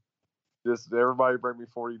 Just everybody bring me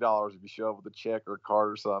 $40 if you show up with a check or a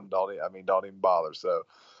card or something. Don't even bother. So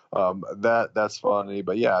that's funny.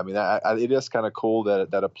 But yeah, I mean, it is kind of cool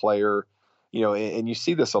that a player, you know, and you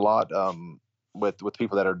see this a lot with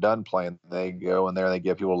people that are done playing. They go in there and they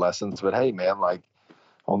give people lessons. But hey, man, like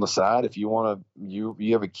on the side, if you want to,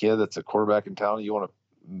 you have a kid that's a quarterback in town, you want to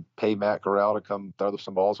pay Matt Corral to come throw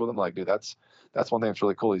some balls with him. Like, dude, that's one thing that's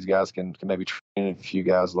really cool. These guys can maybe train a few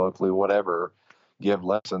guys locally, whatever, give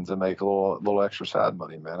lessons and make a little extra side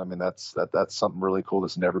money, man. I mean, that's something really cool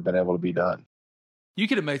that's never been able to be done. You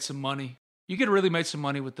could have made some money. You could have really made some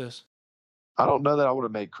money with this. I don't know that I would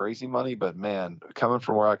have made crazy money, but man, coming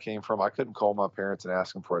from where I came from, I couldn't call my parents and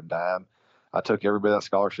ask them for a dime. I took every bit of that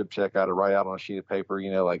scholarship check I had to write out on a sheet of paper,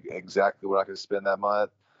 you know, like exactly what I could spend that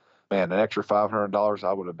month. Man, an extra $500,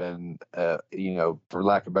 I would have been, you know, for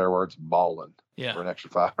lack of better words, balling. Yeah. For an extra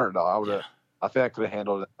 $500. I would have. I think I could have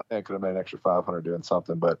handled it. I think I could have made an extra $500 doing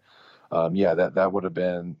something. But yeah, that would have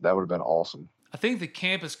been awesome. I think the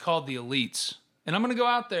camp is called the Elites, and I'm going to go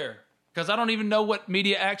out there because I don't even know what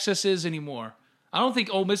media access is anymore. I don't think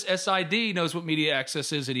Ole Miss SID knows what media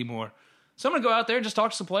access is anymore. So I'm going to go out there and just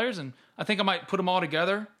talk to some players, and I think I might put them all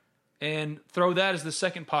together and throw that as the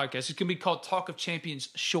second podcast. It's going to be called Talk of Champions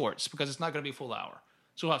Shorts because it's not going to be a full hour.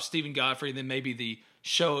 So we'll have Stephen Godfrey and then maybe the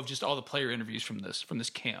show of just all the player interviews from this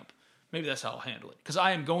camp. Maybe that's how I'll handle it. Because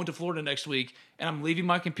I am going to Florida next week, and I'm leaving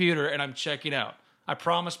my computer, and I'm checking out. I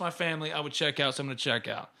promised my family I would check out, so I'm going to check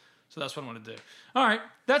out. So that's what I'm going to do. All right,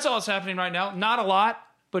 that's all that's happening right now. Not a lot,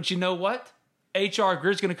 but you know what? HR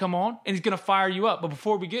Greer's going to come on, and he's going to fire you up. But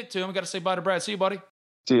before we get to him, I got to say bye to Brad. See you, buddy.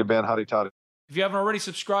 See you, Ben. Howdy, toddy. If you haven't already,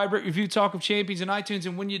 subscribe, rate, review Talk of Champions in iTunes.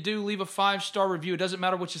 And when you do, leave a 5-star review. It doesn't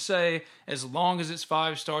matter what you say, as long as it's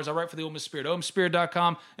 5 stars. I write for the Ole Miss Spirit,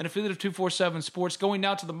 OleMissSpirit.com, an affiliate of 247 Sports. Going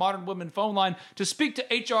now to the Modern Women phone line to speak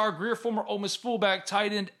to H.R. Greer, former Ole Miss fullback,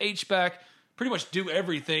 tight end, H-back, pretty much do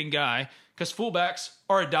everything guy, because fullbacks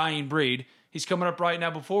are a dying breed. He's coming up right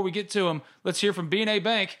now. Before we get to him, let's hear from B&A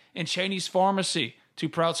Bank and Cheney's Pharmacy, two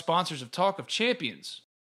proud sponsors of Talk of Champions.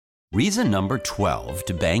 Reason number 12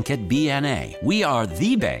 to bank at BNA. We are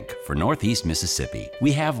the bank for Northeast Mississippi.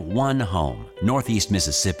 We have one home, Northeast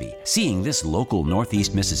Mississippi. Seeing this local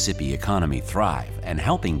Northeast Mississippi economy thrive and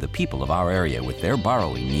helping the people of our area with their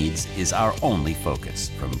borrowing needs is our only focus.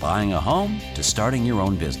 From buying a home to starting your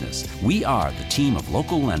own business, we are the team of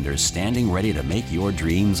local lenders standing ready to make your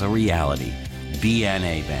dreams a reality.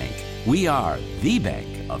 BNA Bank. We are the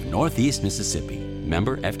bank of Northeast Mississippi.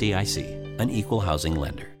 Member FDIC, an equal housing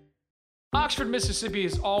lender. Oxford, Mississippi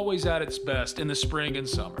is always at its best in the spring and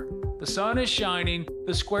summer. The sun is shining,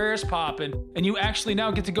 the square is popping, and you actually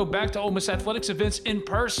now get to go back to Ole Miss athletics events in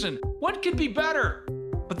person. What could be better?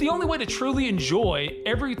 But the only way to truly enjoy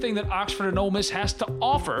everything that Oxford and Ole Miss has to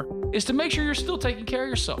offer is to make sure you're still taking care of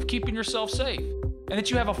yourself, keeping yourself safe, and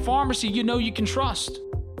that you have a pharmacy you know you can trust.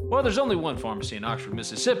 Well, there's only one pharmacy in Oxford,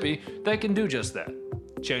 Mississippi that can do just that.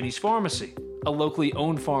 Cheney's Pharmacy, a locally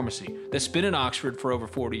owned pharmacy that's been in Oxford for over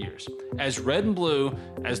 40 years, as red and blue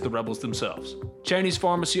as the Rebels themselves. Cheney's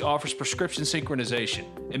Pharmacy offers prescription synchronization,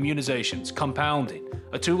 immunizations, compounding,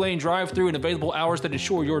 a 2-lane drive-through, and available hours that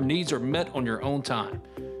ensure your needs are met on your own time.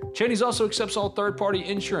 Cheney's also accepts all third-party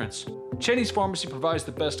insurance. Cheney's Pharmacy provides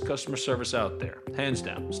the best customer service out there. Hands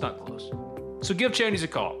down, it's not close. So give Cheney's a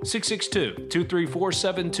call,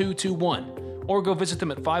 662-234-7221. Or go visit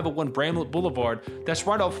them at 501 Bramlett Boulevard. That's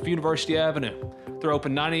right off of University Avenue. They're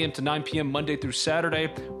open 9 a.m. to 9 p.m. Monday through Saturday,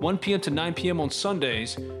 1 p.m. to 9 p.m. on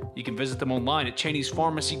Sundays. You can visit them online at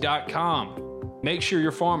Cheney'sPharmacy.com. Make sure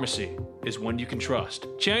your pharmacy is one you can trust.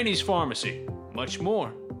 Cheney's Pharmacy, much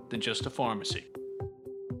more than just a pharmacy.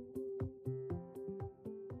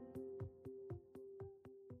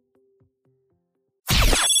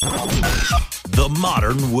 The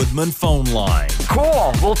Modern Woodman phone line.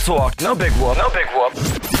 Cool, we'll talk. No big whoop.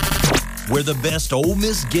 Where the best Ole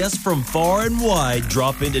Miss guests from far and wide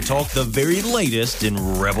drop in to talk the very latest in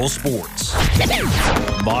Rebel sports.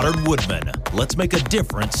 Modern Woodman. Let's make a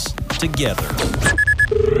difference together.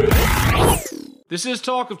 This is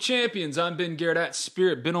Talk of Champions. I'm Ben Garrett at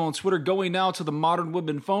Spirit Ben on Twitter. Going now to the Modern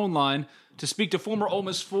Woodman phone line to speak to former Ole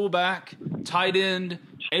Miss fullback, tight end,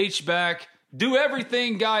 H-back, do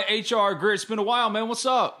everything guy, H.R. Greer. It's been a while, man. What's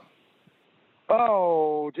up?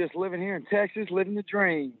 Oh, just living here in Texas, living the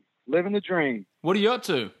dream. What are you up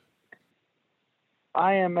to?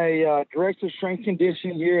 I am a director of strength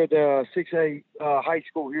conditioning here at 6A high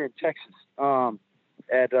school here in Texas,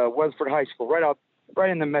 at Weatherford High School, right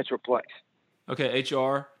in the Metroplex. Okay,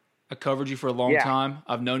 H.R., I covered you for a long time.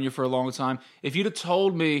 I've known you for a long time. If you'd have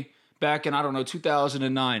told me back in,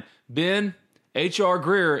 2009, Ben, H.R.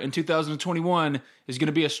 Greer in 2021 is going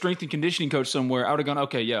to be a strength and conditioning coach somewhere, I would have gone,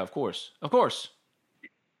 okay, yeah, of course.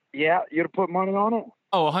 Yeah, you'd have put money on it?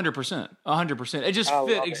 Oh, 100%. 100%. It just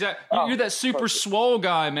fit exactly. You're that super swole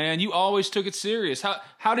guy, man. You always took it serious.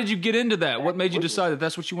 How did you get into that? What made you decide that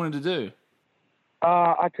that's what you wanted to do?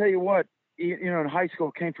 I tell you what, in high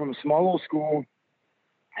school, came from a small little school,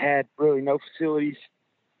 had really no facilities,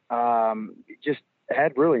 just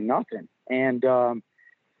had really nothing. And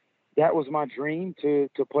that was my dream to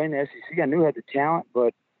play in the SEC. I knew I had the talent,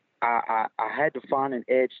 but I had to find an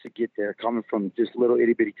edge to get there, coming from just little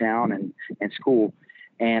itty bitty town and school.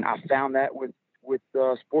 And I found that with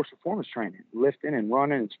sports performance training, lifting and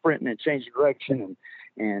running and sprinting and changing direction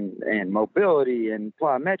and mobility and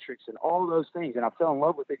plyometrics and all those things. And I fell in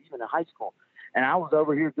love with it even in high school. And I was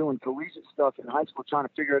over here doing collegiate stuff in high school, trying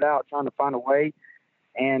to figure it out, trying to find a way.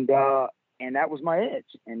 And that was my edge.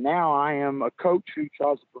 And now I am a coach who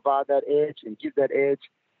tries to provide that edge and give that edge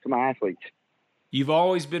to my athletes. You've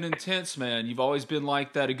always been intense, man. You've always been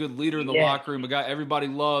like that, a good leader in the locker room, a guy everybody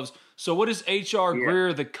loves. So what is H.R.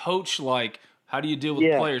 Greer, the coach, like? How do you deal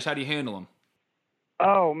with players? How do you handle them?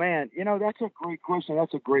 Oh, man, that's a great question.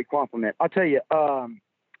 That's a great compliment. I'll tell you, I'm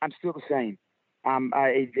still the same.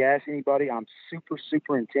 If you ask anybody, I'm super,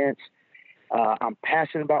 super intense. I'm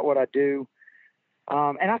passionate about what I do.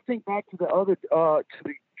 And I think back to to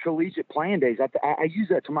the collegiate playing days. I use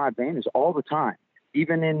that to my advantage all the time.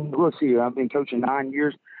 Even let's see, I've been coaching 9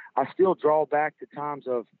 years. I still draw back to times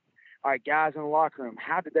of, all right, guys in the locker room,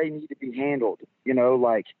 how do they need to be handled?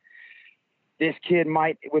 Like this kid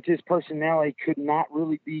might, with his personality, could not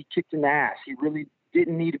really be kicked in the ass. He really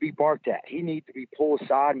didn't need to be barked at. He needed to be pulled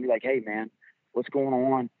aside and be like, hey, man, what's going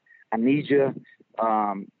on? I need you.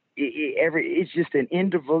 It's just an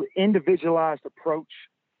individualized approach.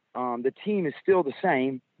 The team is still the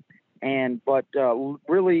same. But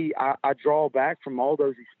really, I draw back from all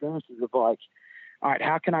those experiences of like, all right,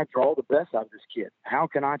 how can I draw the best out of this kid? How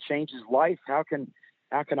can I change his life? How can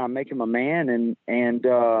I make him a man?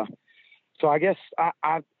 So I guess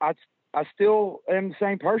I still am the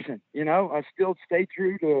same person. I still stay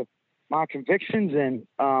true to my convictions, and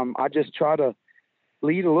I just try to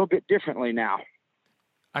lead a little bit differently now.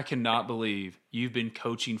 I cannot believe you've been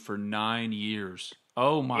coaching for 9 years.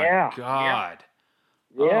 Oh my God.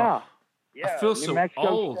 Yeah. I feel New so Mexico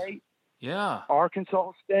old. State,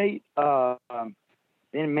 Arkansas State,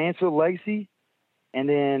 then Mansfield Legacy, and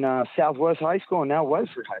then Southwest High School, and now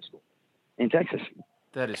Weatherford High School in Texas.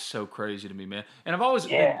 That is so crazy to me, man. And I've always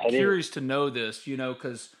been curious to know this,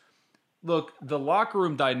 because, look, the locker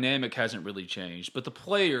room dynamic hasn't really changed, but the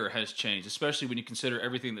player has changed, especially when you consider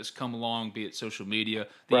everything that's come along, be it social media,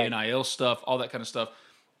 the NIL stuff, all that kind of stuff.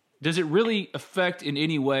 Does it really affect in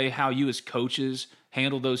any way how you as coaches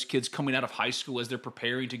handle those kids coming out of high school as they're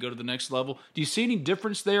preparing to go to the next level? Do you see any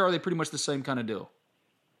difference there, or are they pretty much the same kind of deal?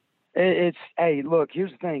 Hey, look,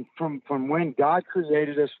 here's the thing. From when God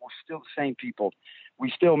created us, we're still the same people.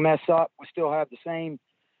 We still mess up. We still have the same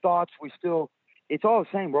thoughts. It's all the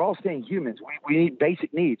same. We're all staying humans. We need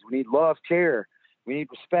basic needs. We need love, care. We need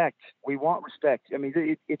respect. We want respect. I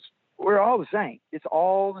mean, we're all the same. It's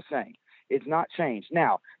all the same. It's not changed.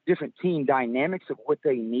 Now, different team dynamics of what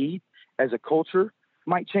they need as a culture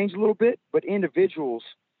might change a little bit, but individuals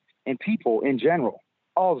and people in general,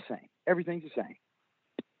 all the same. Everything's the same.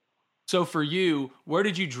 So for you, where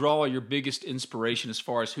did you draw your biggest inspiration as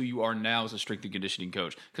far as who you are now as a strength and conditioning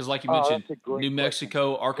coach? Because like you mentioned, New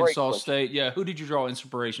Mexico, Arkansas State. Yeah, who did you draw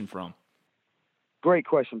inspiration from? Great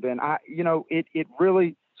question, Ben. I knew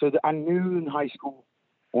in high school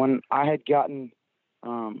when I had gotten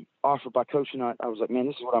offered by Coach, and I was like, man,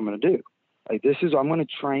 this is what I'm going to do. Like, I'm going to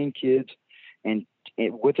train kids and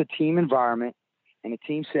with a team environment and a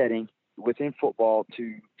team setting within football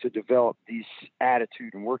to develop these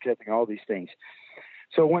attitude and work ethic and all these things.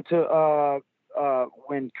 So I went to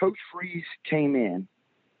when Coach Freeze came in,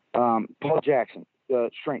 Paul Jackson,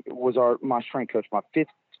 was my strength coach, my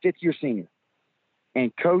fifth year senior.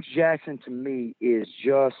 And Coach Jackson to me is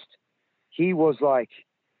just, he was like,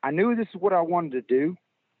 I knew this is what I wanted to do,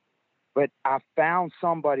 but I found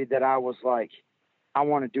somebody that I was like, I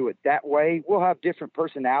want to do it that way. We'll have different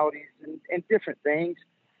personalities and different things,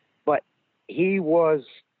 but he was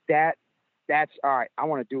that's all right. I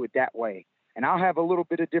want to do it that way. And I'll have a little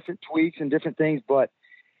bit of different tweaks and different things, but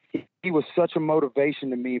he was such a motivation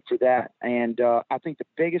to me for that. And I think the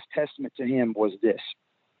biggest testament to him was this.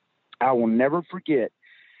 I will never forget.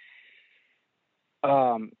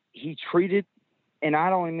 He treated, and I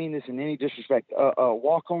don't mean this in any disrespect, a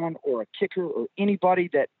walk-on or a kicker or anybody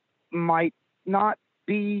that might not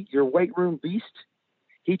be your weight room beast.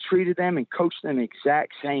 He treated them and coached them the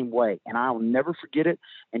exact same way, and I'll never forget it.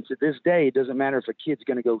 And to this day, it doesn't matter if a kid's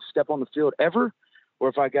going to go step on the field ever, or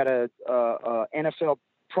if I got a NFL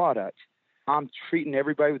product. I'm treating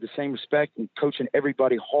everybody with the same respect and coaching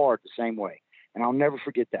everybody hard the same way, and I'll never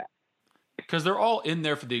forget that. Because they're all in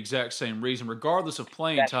there for the exact same reason, regardless of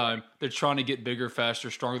playing time. Right. They're trying to get bigger, faster,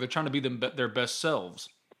 stronger. They're trying to be their best selves.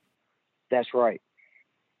 That's right.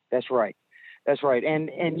 That's right. That's right.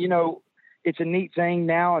 And you know, it's a neat thing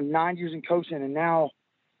now. And 9 years in coaching, and now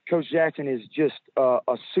Coach Jackson is just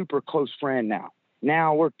a super close friend now.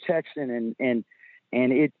 Now we're texting, and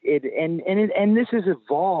this has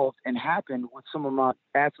evolved and happened with some of my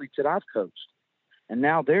athletes that I've coached, and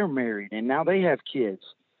now they're married, and now they have kids.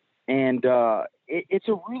 And it's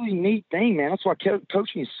a really neat thing, man. That's why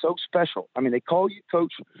coaching is so special. I mean, they call you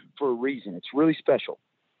coach for a reason. It's really special.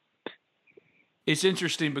 It's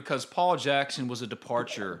interesting because Paul Jackson was a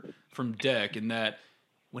departure from Deck in that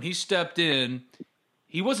when he stepped in,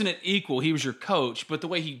 he wasn't an equal. He was your coach, but the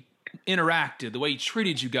way he interacted, the way he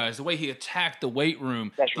treated you guys, the way he attacked the weight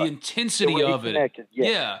room, the intensity of it. Yes.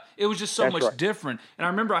 Yeah, it was just so much different. And I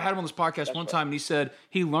remember I had him on this podcast one time, and he said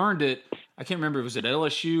he learned it. I can't remember if it was at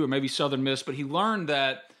LSU or maybe Southern Miss, but he learned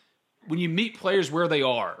that when you meet players where they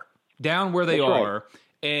are, down where they are,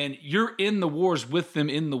 and you're in the wars with them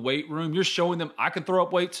in the weight room, you're showing them, I can throw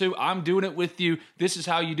up weight too, I'm doing it with you, this is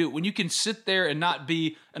how you do it. When you can sit there and not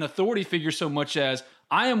be an authority figure so much as,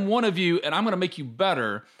 I am one of you and I'm going to make you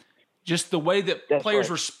better, just the way that players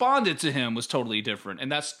responded to him was totally different.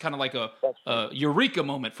 And that's kind of like a eureka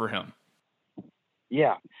moment for him.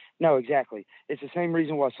 Yeah, no, exactly. It's the same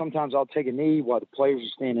reason why sometimes I'll take a knee while the players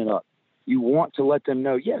are standing up. You want to let them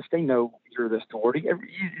know, yes, they know you're the authority.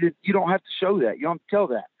 You don't have to show that. You don't have to tell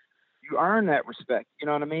that. You earn that respect. You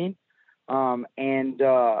know what I mean?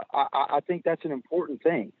 I think that's an important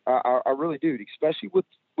thing. I really do, especially with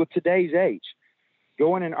today's age.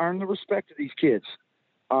 Go in and earn the respect of these kids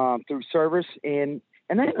through service, and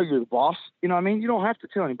they know you're the boss. You know what I mean? You don't have to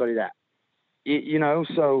tell anybody that. You know,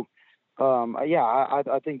 so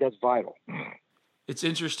I think that's vital. It's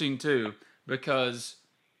interesting too, because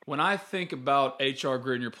when I think about H.R.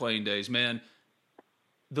 Greer in your playing days, man,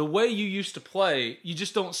 the way you used to play, you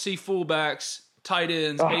just don't see fullbacks, tight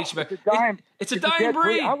ends, H-back. It's a dying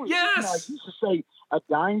breed. I used to say a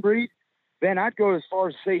dying breed. Ben, I'd go as far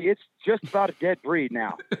as to say it's just about a dead breed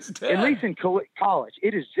now. At least in college,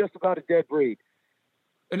 it is just about a dead breed.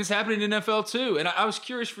 And it's happening in NFL too. And I was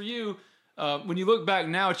curious for you, when you look back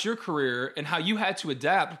now at your career and how you had to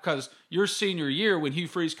adapt, because your senior year when Hugh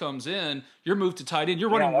Freeze comes in, you're moved to tight end. You're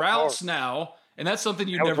running routes now, and that's something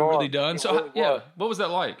you've never really done. So, what was that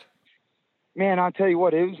like? Man, I'll tell you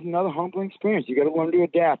what, it was another humbling experience. You got to learn to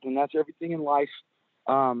adapt, and that's everything in life.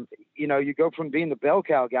 You know, you go from being the bell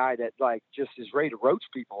cow guy that like just is ready to roach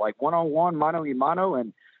people, like one-on-one, mano-y-mano,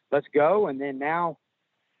 and let's go. And then now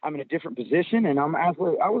I'm in a different position, and I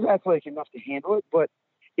was athletic enough to handle it, but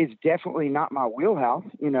it's definitely not my wheelhouse,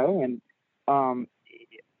 you know. And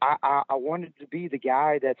I wanted to be the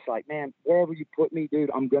guy that's like, man, wherever you put me, dude,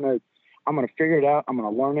 I'm gonna figure it out. I'm gonna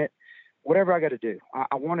learn it, whatever I got to do.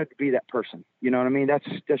 I wanted to be that person, you know what I mean? That's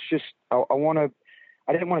just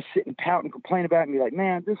I didn't want to sit and pout and complain about it and be like,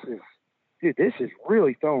 man, this is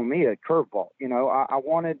really throwing me a curveball. You know, I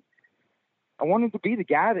wanted to be the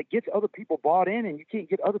guy that gets other people bought in, and you can't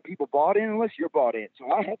get other people bought in unless you're bought in.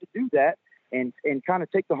 So I had to do that and kind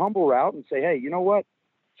of take the humble route and say, hey, you know what?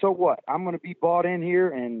 So what? I'm going to be bought in here,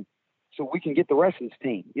 and so we can get the rest of this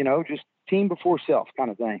team, you know, just team before self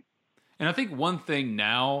kind of thing. And I think one thing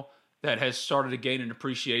now that has started to gain an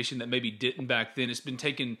appreciation that maybe didn't back then, it's been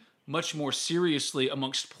taken much more seriously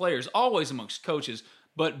amongst players, always amongst coaches,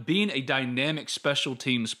 but being a dynamic special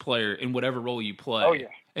teams player in whatever role you play. Oh, yeah.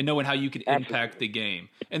 and knowing how you could impact the game.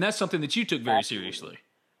 And that's something that you took very seriously.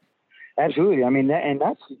 Absolutely. I mean,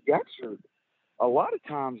 that's a lot of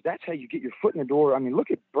times that's how you get your foot in the door. I mean,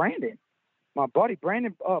 look at Brandon, my buddy,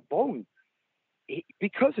 Brandon Bolden.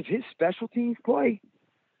 Because of his special teams play,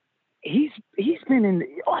 he's been in,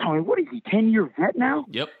 I don't know, what is he, 10-year vet now?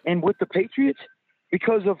 Yep. And with the Patriots,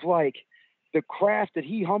 because of like the craft that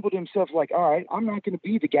he humbled himself, like, all right, I'm not going to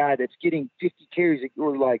be the guy that's getting 50 carries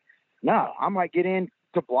or like, no, I might get in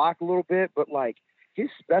to block a little bit, but like his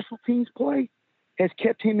special teams play has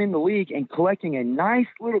kept him in the league and collecting a nice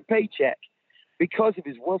little paycheck because of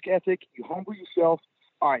his work ethic. You humble yourself.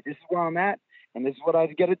 All right, this is where I'm at, and this is what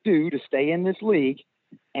I've got to do to stay in this league.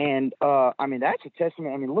 And, I mean, that's a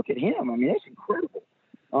testament. I mean, look at him. I mean, that's incredible.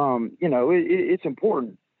 You know, it's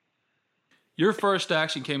important. Your first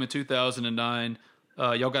action came in 2009.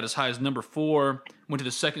 Y'all got as high as number 4, went to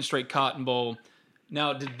the second straight Cotton Bowl.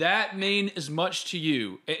 Now, did that mean as much to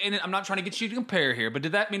you? And I'm not trying to get you to compare here, but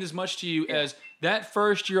did that mean as much to you as that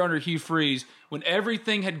first year under Hugh Freeze when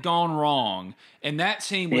everything had gone wrong and that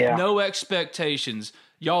team with no expectations,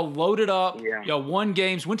 y'all loaded up, y'all won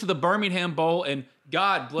games, went to the Birmingham Bowl, and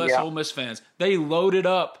God bless Ole Miss fans, they loaded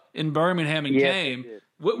up in Birmingham and came.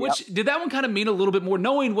 Which did that one kind of mean a little bit more,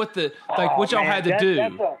 knowing what the what y'all had to do?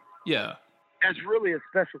 That's really a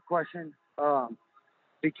special question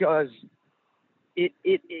because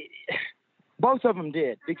it both of them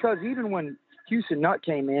did. Because even when Houston Nutt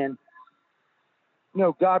came in, you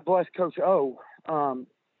know, God bless Coach O,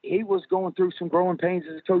 he was going through some growing pains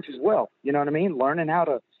as a coach as well. You know what I mean? Learning how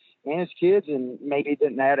to manage kids, and maybe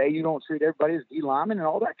you don't treat everybody as D lineman and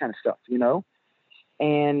all that kind of stuff, you know.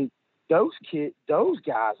 And those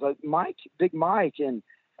guys like Big Mike and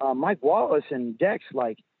Mike Wallace and Dex,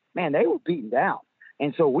 like, man, they were beaten down.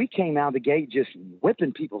 And so we came out of the gate just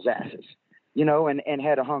whipping people's asses, you know, and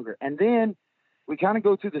had a hunger. And then we kind of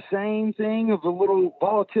go through the same thing of a little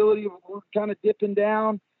volatility. We're kind of dipping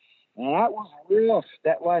down. And that was rough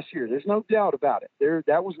that last year. There's no doubt about it.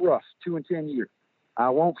 That was rough, 2-10 years. I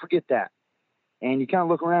won't forget that. And you kind of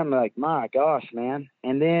look around and like, my gosh, man.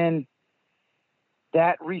 And then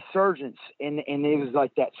that resurgence, and it was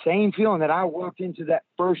like that same feeling that I walked into that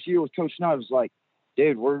first year with Coach Nutt. It was like,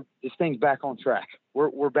 dude, this thing's back on track.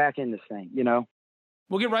 We're back in this thing, you know.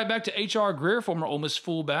 We'll get right back to H.R. Greer, former Ole Miss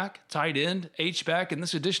fullback, tight end, H-back, in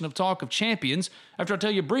this edition of Talk of Champions, after I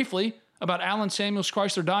tell you briefly about Allen Samuels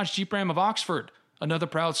Chrysler Dodge Jeep Ram of Oxford, another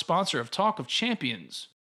proud sponsor of Talk of Champions.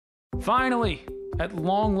 Finally, at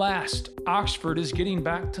long last, Oxford is getting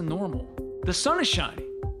back to normal. The sun is shining.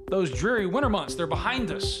 Those dreary winter months, they're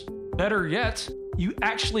behind us. Better yet, you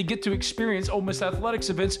actually get to experience Ole Miss athletics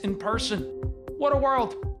events in person. What a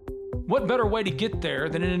world. What better way to get there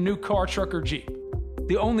than in a new car, truck, or Jeep?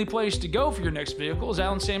 The only place to go for your next vehicle is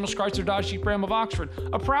Allen Samuels Chrysler Dodge Jeep Ram of Oxford,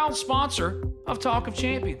 a proud sponsor of Talk of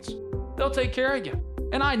Champions. They'll take care of you.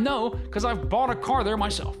 And I know because I've bought a car there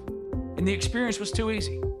myself. And the experience was too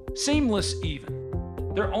easy. Seamless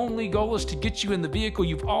even. Their only goal is to get you in the vehicle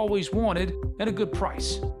you've always wanted at a good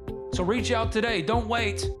price. So reach out today. Don't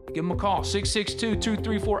wait. Give them a call,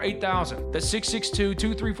 662-234-8000. That's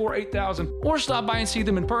 662-234-8000. Or stop by and see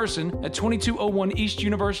them in person at 2201 East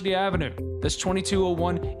University Avenue. That's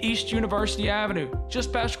 2201 East University Avenue,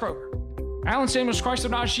 just past Kroger. Allen Samuels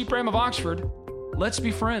Chrysler Dodge Jeep Ram of Oxford. Let's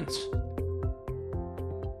be friends.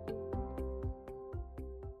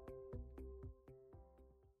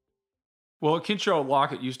 Well, Kentrell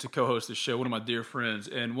Lockett used to co-host the show, one of my dear friends,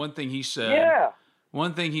 and one thing he said...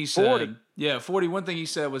 One thing he said, 40. One thing he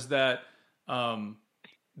said was that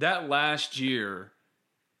that last year,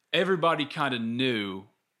 everybody kind of knew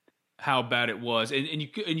how bad it was, and you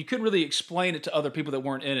couldn't really explain it to other people that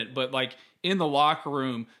weren't in it. But like in the locker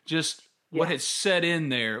room, just what had set in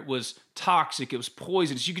there was toxic. It was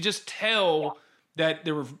poisonous. You could just tell that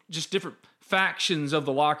there were just different factions of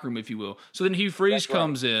the locker room, if you will. So then Hugh Freeze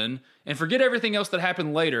comes in, and forget everything else that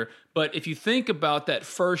happened later. But if you think about that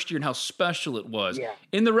first year and how special it was,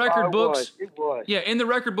 in the record books, in the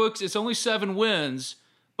record books, it's only 7 wins.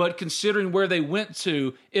 But considering where they went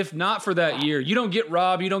to, if not for that year, you don't get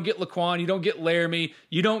Rob, you don't get Laquan, you don't get Laramie,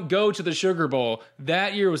 you don't go to the Sugar Bowl.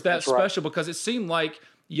 That year was that special because it seemed like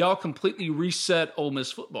y'all completely reset Ole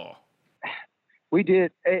Miss football. We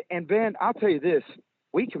did, and Ben, I'll tell you this.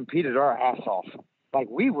 We competed our ass off. Like,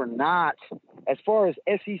 we were not, as far as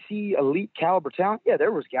SEC elite caliber talent,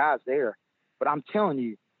 there was guys there. But I'm telling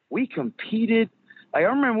you, we competed. Like, I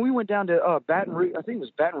remember we went down to Baton Rouge. I think it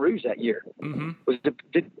was Baton Rouge that year. Mm-hmm.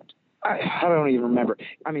 I don't even remember.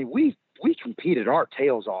 I mean, we competed our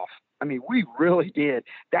tails off. I mean, we really did.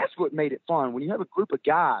 That's what made it fun. When you have a group of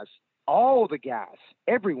guys, all the guys,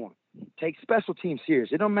 everyone, take special teams serious.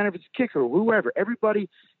 It don't matter if it's a kicker or whoever. Everybody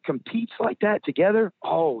competes like that together.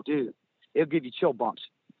 Oh, dude, it'll give you chill bumps.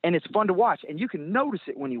 And it's fun to watch. And you can notice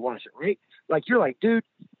it when you watch it, right? Like, you're like, dude,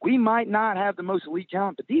 we might not have the most elite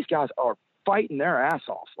talent, but these guys are fighting their ass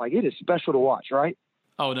off. Like, it is special to watch, right?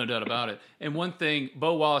 Oh, no doubt about it. And one thing,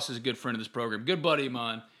 Bo Wallace is a good friend of this program, good buddy of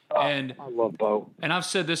mine. And I love Bo. And I've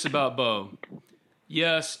said this about Bo.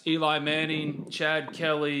 Yes, Eli Manning, Chad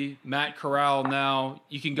Kelly, Matt Corral now.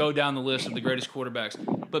 You can go down the list of the greatest quarterbacks.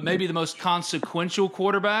 But maybe the most consequential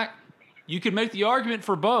quarterback, you could make the argument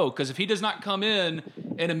for Bo, because if he does not come in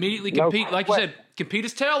and immediately compete, like you said, compete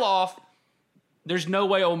his tail off, there's no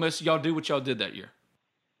way Ole Miss, y'all do what y'all did that year.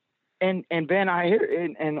 And Ben, I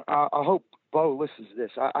hear, and I hope Bo listens to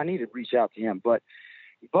this. I need to reach out to him. But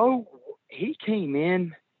Bo, he came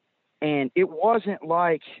in, and it wasn't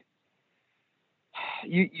like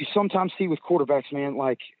you sometimes see with quarterbacks, man,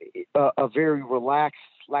 like a very relaxed,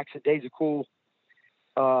 lackadaisical,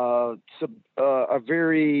 a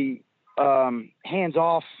very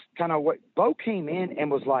hands-off kind of what. Bo came in and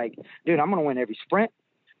was like, dude, I'm going to win every sprint.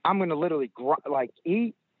 I'm going to literally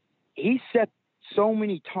he set so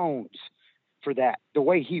many tones for that, the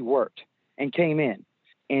way he worked, and came in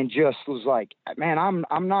and just was like, man,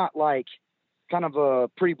 I'm not like kind of a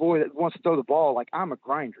pretty boy that wants to throw the ball. Like, I'm a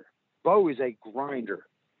grinder. Bo is a grinder.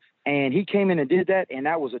 And he came in and did that, and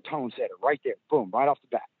that was a tone setter right there. Boom, right off the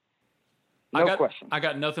bat. No question. I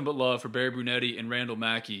got nothing but love for Barry Brunetti and Randall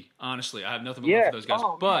Mackey. Honestly, I have nothing but love for those guys.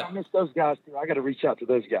 Oh, but man, I miss those guys, too. I got to reach out to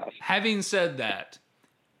those guys. Having said that,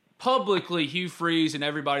 publicly, Hugh Freeze and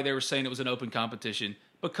everybody, they were saying it was an open competition.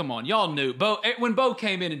 But come on, y'all knew. When Bo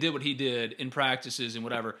came in and did what he did in practices and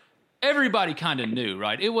whatever, everybody kind of knew,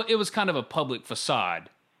 right? It was kind of a public facade.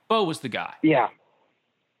 Bo was the guy. Yeah.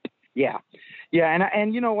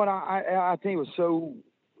 And you know what? I think it was so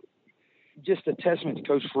just a testament to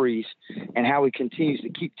Coach Freeze and how he continues to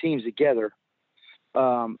keep teams together.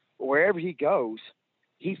 Wherever he goes,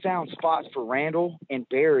 he found spots for Randall and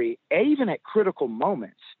Barry, even at critical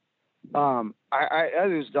moments. When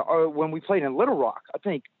we played in Little Rock, I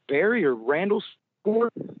think Barry or Randall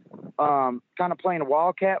scored, kind of playing a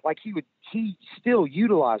Wildcat. Like, he still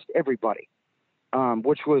utilized everybody,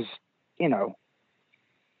 which was,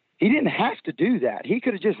 he didn't have to do that. He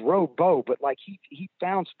could have just rode Bo, but like he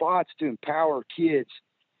found spots to empower kids,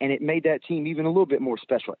 and it made that team even a little bit more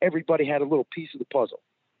special. Everybody had a little piece of the puzzle.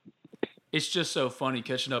 It's just so funny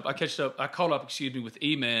catching up. I caught up, with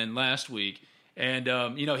E-Man last week. And,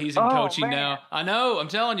 he's in coaching now. I know. I'm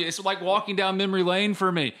telling you, it's like walking down memory lane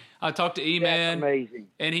for me. I talked to E-Man. That's amazing.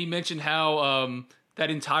 And he mentioned how that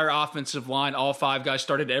entire offensive line, all five guys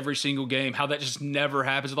started every single game, how that just never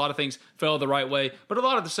happens. A lot of things fell the right way. But a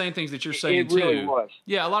lot of the same things that you're saying, too. It really was.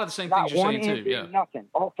 Yeah, a lot of the same things you're saying, too. Yeah. Nothing.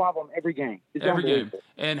 All five of them every game. Every game.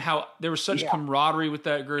 And how there was such camaraderie with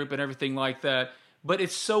that group and everything like that. But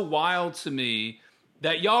it's so wild to me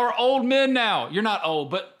that y'all are old men now. You're not old,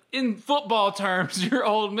 but in football terms, you're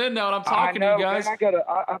old men now, and I'm talking to you guys. Man,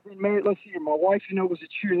 I've been married. Let's see, my wife, was a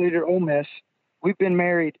cheerleader at Ole Miss. We've been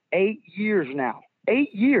married 8 years now.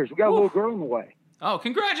 8 years. We got a little girl on the way. Oh,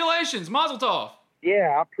 congratulations. Mazel tov.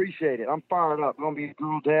 Yeah, I appreciate it. I'm fired up. I'm going to be a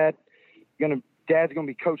girl dad. Dad's going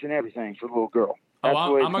to be coaching everything for the little girl. That's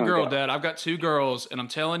I'm a girl dad. I've got 2 girls, and I'm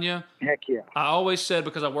telling you, heck yeah. I always said,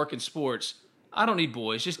 because I work in sports, I don't need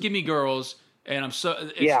boys. Just give me girls, and it's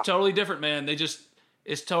totally different, man.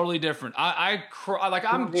 It's totally different. I'm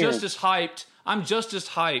just as hyped. I'm just as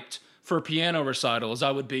hyped for a piano recital as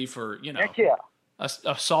I would be for, heck yeah. a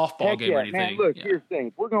softball game or anything. Man, look, here's the thing.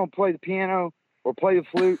 If we're going to play the piano or play the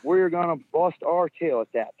flute, we're going to bust our tail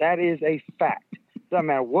at that. That is a fact. Doesn't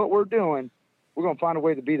matter what we're doing, we're going to find a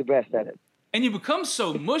way to be the best at it. And you become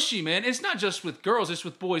so mushy, man. It's not just with girls. It's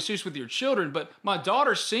with boys. It's with your children. But my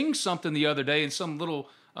daughter sings something the other day in some little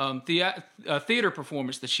theater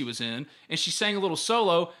performance that she was in, and she sang a little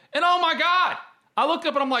solo. And oh my God, I looked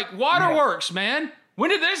up and I'm like, waterworks, man. When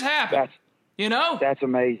did this happen? That's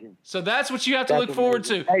amazing. So that's what you have to look forward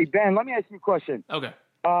to. Hey Ben, let me ask you a question. Okay.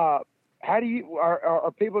 How do you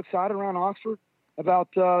are people excited around Oxford about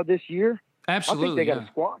this year? Absolutely. I think they got a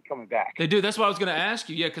squad coming back. They do. That's what I was going to ask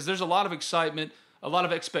you. Yeah, because there's a lot of excitement, a lot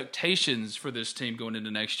of expectations for this team going into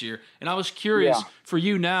next year. And I was curious for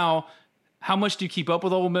you now, how much do you keep up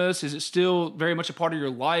with Ole Miss? Is it still very much a part of your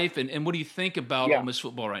life? And what do you think about Ole Miss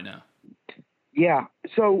football right now? Yeah.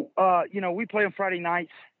 So, we play on Friday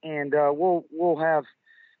nights, and we'll have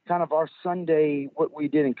kind of our Sunday, what we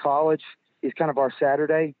did in college is kind of our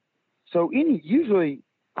Saturday. So usually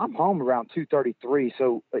I'm home around 2:33.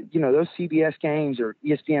 So, those CBS games or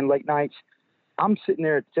ESPN late nights, I'm sitting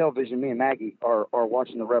there at the television. Me and Maggie are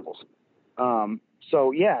watching the Rebels.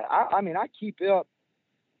 So yeah, I mean, I keep up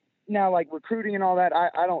now, like recruiting and all that.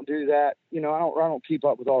 I don't do that. You know, I don't keep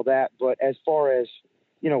up with all that. But as far as,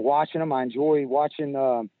 you know, watching them, I enjoy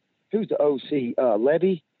watching. Who's the OC?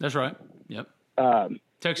 Levy. That's right. Yep.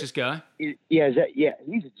 Texas guy. Yeah,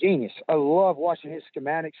 he's a genius. I love watching his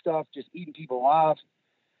schematic stuff, just eating people alive.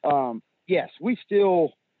 Yes, we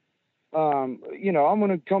still, you know, I'm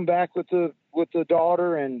going to come back with the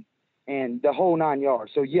daughter and the whole 9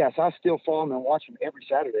 yards. So yes, I still follow them and watch them every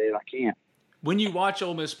Saturday that I can. When you watch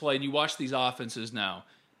Ole Miss play and you watch these offenses now,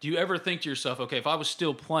 do you ever think to yourself, okay, if I was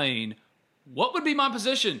still playing, what would be my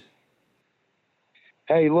position?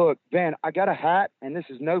 Hey, look, Ben, I got a hat, and this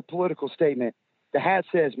is no political statement. The hat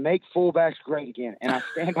says, "Make fullbacks great again," and I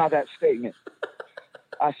stand by that statement.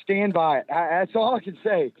 I stand by it. That's all I can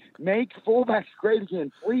say. Make fullbacks great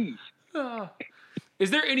again, please.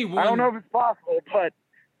 Is there any one... I don't know if it's possible, but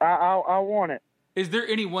I want it. Is there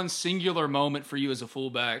any one singular moment for you as a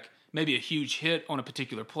fullback, maybe a huge hit on a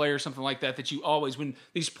particular player, something like that, that you always, when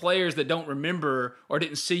these players that don't remember or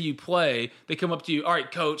didn't see you play, they come up to you, all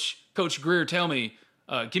right, Coach Greer, tell me,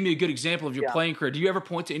 give me a good example of your playing career. Do you ever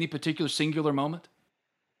point to any particular singular moment?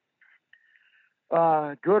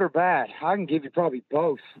 Good or bad? I can give you probably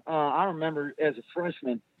both. I remember as a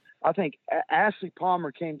freshman, I think Ashley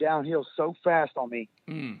Palmer came downhill so fast on me.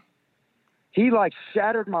 He like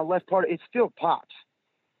shattered my left part. It still pops.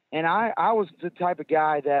 And I was the type of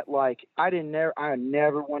guy that like, I never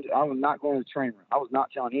wanted, I was not going to the training room. I was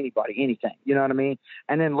not telling anybody anything. You know what I mean?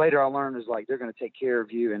 And then later I learned is like, they're going to take care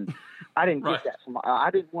of you. And I didn't get that from,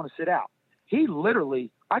 I didn't want to sit out. He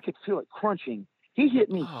literally, I could feel it crunching. He hit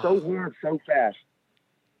me so hard, so fast.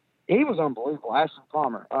 He was unbelievable. Ashley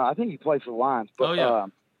Palmer. I think he played for the Lions. But,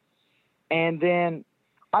 and then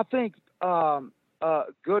I think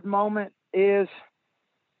good moment is,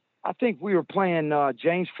 I think we were playing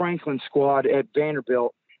James Franklin's squad at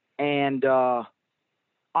Vanderbilt, and I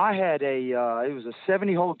had it was a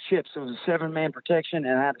 70-hole chip, so it was a 7-man protection,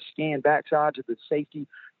 and I had to scan backside to the safety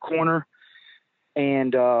corner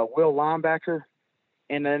and Will linebacker,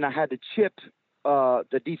 and then I had to chip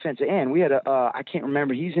the defensive end. We had I can't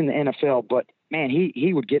remember, he's in the NFL, but man,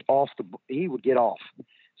 he would get off.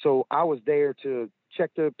 So I was there to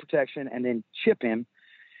check the protection and then chip him.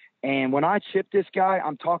 And when I chipped this guy,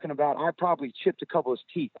 I'm talking about I probably chipped a couple of his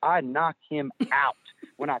teeth. I knocked him out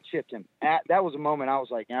when I chipped him. That was a moment I was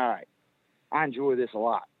like, all right, I enjoy this a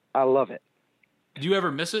lot. I love it. Did you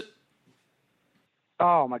ever miss it?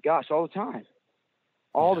 Oh, my gosh, all the time.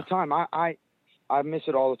 All the time. I miss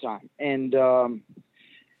it all the time. And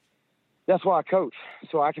that's why I coach,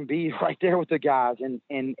 so I can be right there with the guys and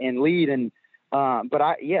lead. And but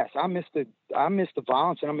I miss the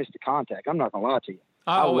violence and I miss the contact. I'm not going to lie to you.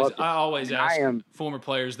 I always ask former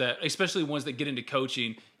players that, especially ones that get into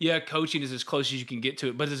coaching, coaching is as close as you can get to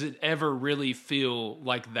it, but does it ever really feel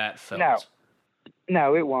like that felt?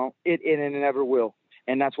 No, it won't. It never will.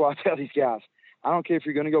 And that's why I tell these guys, I don't care if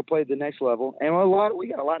you're going to go play at the next level. And we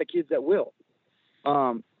got a lot of kids that will.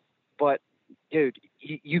 But dude,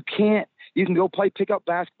 you can go play pickup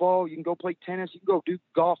basketball. You can go play tennis. You can go do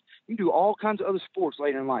golf. You can do all kinds of other sports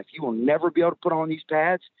later in life. You will never be able to put on these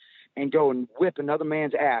pads and go and whip another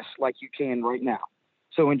man's ass like you can right now.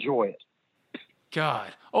 So enjoy it.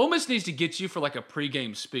 God, Ole Miss needs to get you for like a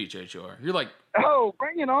pregame speech, HR. You're like, oh,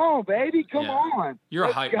 bring it on, baby. Come on. You're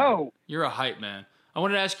a hype man. You're a hype man. I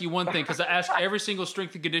wanted to ask you one thing, because I ask every single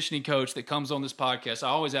strength and conditioning coach that comes on this podcast, I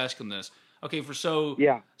always ask them this. Okay, so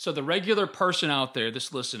the regular person out there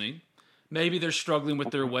that's listening, maybe they're struggling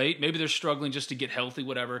with their weight, maybe they're struggling just to get healthy,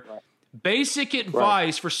 whatever. Right. Basic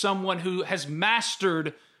advice for someone who has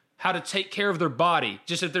mastered how to take care of their body.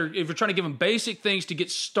 Just if you're trying to give them basic things to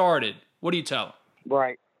get started, what do you tell them?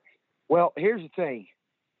 Right. Well, here's the thing.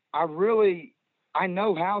 I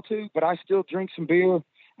know how to, but I still drink some beer, and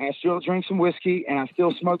I still drink some whiskey, and I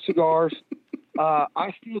still smoke cigars.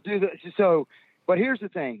 I still do that. So, but here's the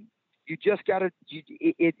thing. You just got to,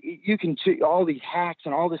 you can see all these hacks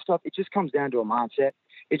and all this stuff. It just comes down to a mindset.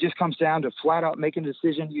 It just comes down to flat out making a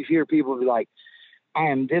decision. You hear people be like, I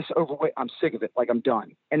am this overweight. I'm sick of it. Like, I'm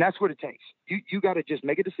done. And that's what it takes. You got to just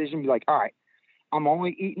make a decision and be like, all right, I'm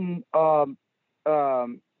only eating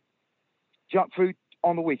junk food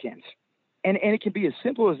on the weekends. And it can be as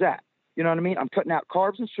simple as that. You know what I mean? I'm cutting out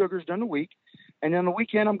carbs and sugars during the week. And then on the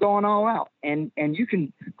weekend, I'm going all out. And you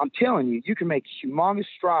can, I'm telling you, you can make humongous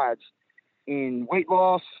strides in weight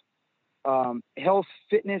loss, health,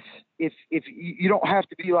 fitness. If you don't have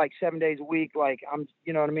to be like 7 days a week, like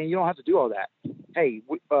you know what I mean? You don't have to do all that. Hey,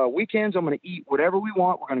 weekends, I'm going to eat whatever we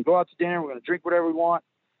want. We're going to go out to dinner. We're going to drink whatever we want,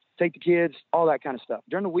 take the kids, all that kind of stuff.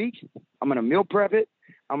 During the week, I'm going to meal prep it.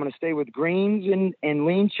 I'm going to stay with greens and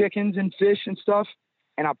lean chickens and fish and stuff.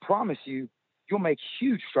 And I promise you, you'll make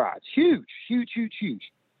huge strides. Huge, huge, huge,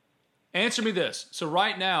 huge. Answer me this. So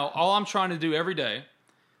right now, all I'm trying to do every day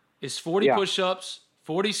is 40 push-ups,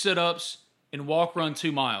 40 sit-ups, and walk run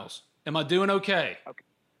 2 miles. Am I doing okay?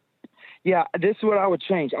 Yeah, this is what I would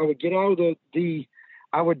change. I would get out of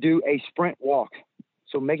I would do a sprint walk.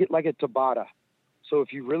 So make it like a Tabata. So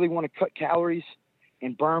if you really want to cut calories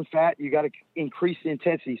and burn fat, you got to increase the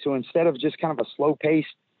intensity. So instead of just kind of a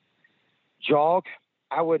slow-paced jog,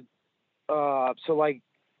 I would so like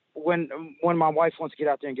when my wife wants to get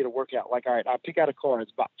out there and get a workout, like, all right, I pick out a car.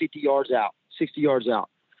 It's about 50 yards out, 60 yards out.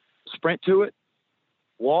 Sprint to it,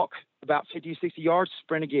 walk about 50, 60 yards,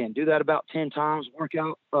 sprint again. Do that about 10 times, work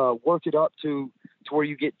it up to where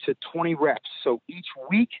you get to 20 reps. So each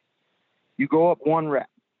week you go up 1 rep.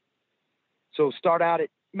 So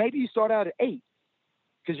maybe you start out at 8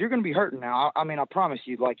 because you're going to be hurting now. I mean, I promise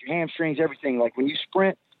you, like your hamstrings, everything. Like when you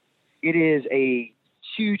sprint, it is a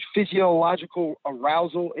huge physiological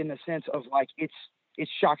arousal in the sense of like it's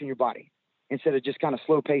shocking your body instead of just kind of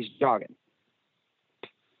slow-paced jogging.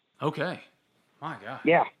 Okay. My God.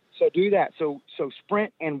 Yeah. So do that. So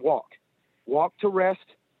sprint and walk. Walk to rest,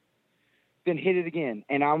 then hit it again.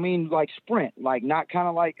 And I mean like sprint, like not kind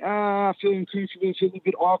of like, feeling uncomfortable, feeling a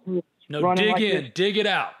bit awkward. No, dig like in, dig it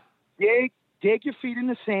out. Dig your feet in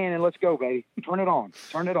the sand and let's go, baby. Turn it on.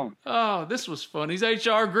 Turn it on. Oh, this was fun. He's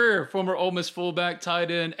H.R. Greer, former Ole Miss fullback,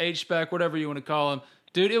 tight end, H-back, whatever you want to call him.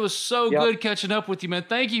 Dude, it was so good catching up with you, man.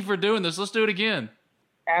 Thank you for doing this. Let's do it again.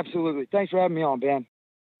 Absolutely. Thanks for having me on, Ben.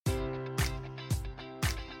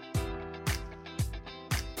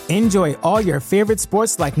 Enjoy all your favorite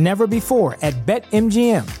sports like never before at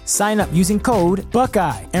BetMGM. Sign up using code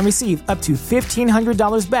Buckeye and receive up to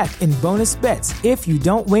 $1,500 back in bonus bets if you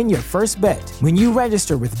don't win your first bet. When you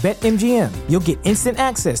register with BetMGM, you'll get instant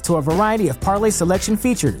access to a variety of parlay selection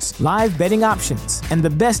features, live betting options, and the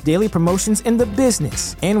best daily promotions in the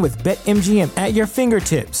business. And with BetMGM at your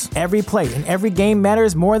fingertips, every play and every game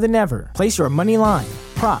matters more than ever. Place your money line,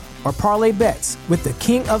 prop, or parlay bets with the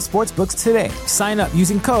king of sportsbooks today. Sign up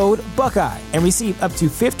using code Buckeye and receive up to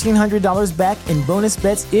 $1,500 back in bonus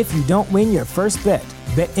bets if you don't win your first bet.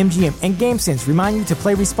 BetMGM and GameSense remind you to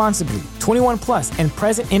play responsibly. 21 plus and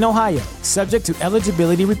present in Ohio, subject to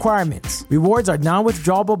eligibility requirements. Rewards are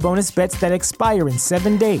non-withdrawable bonus bets that expire in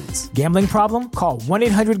 7 days. Gambling problem? Call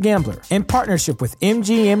 1-800-GAMBLER. In partnership with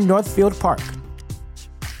MGM Northfield Park.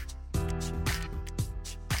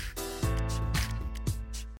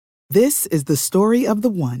 This is the story of the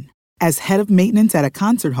one. As head of maintenance at a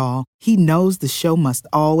concert hall, he knows the show must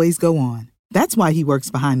always go on. That's why he works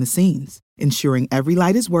behind the scenes, ensuring every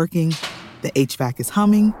light is working, the HVAC is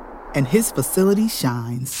humming, and his facility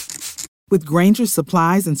shines. With Grainger's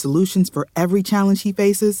supplies and solutions for every challenge he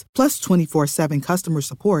faces, plus 24/7 customer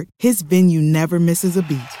support, his venue never misses a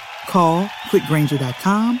beat. Call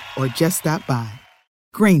quickgrainger.com or just stop by.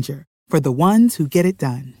 Grainger, for the ones who get it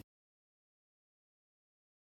done.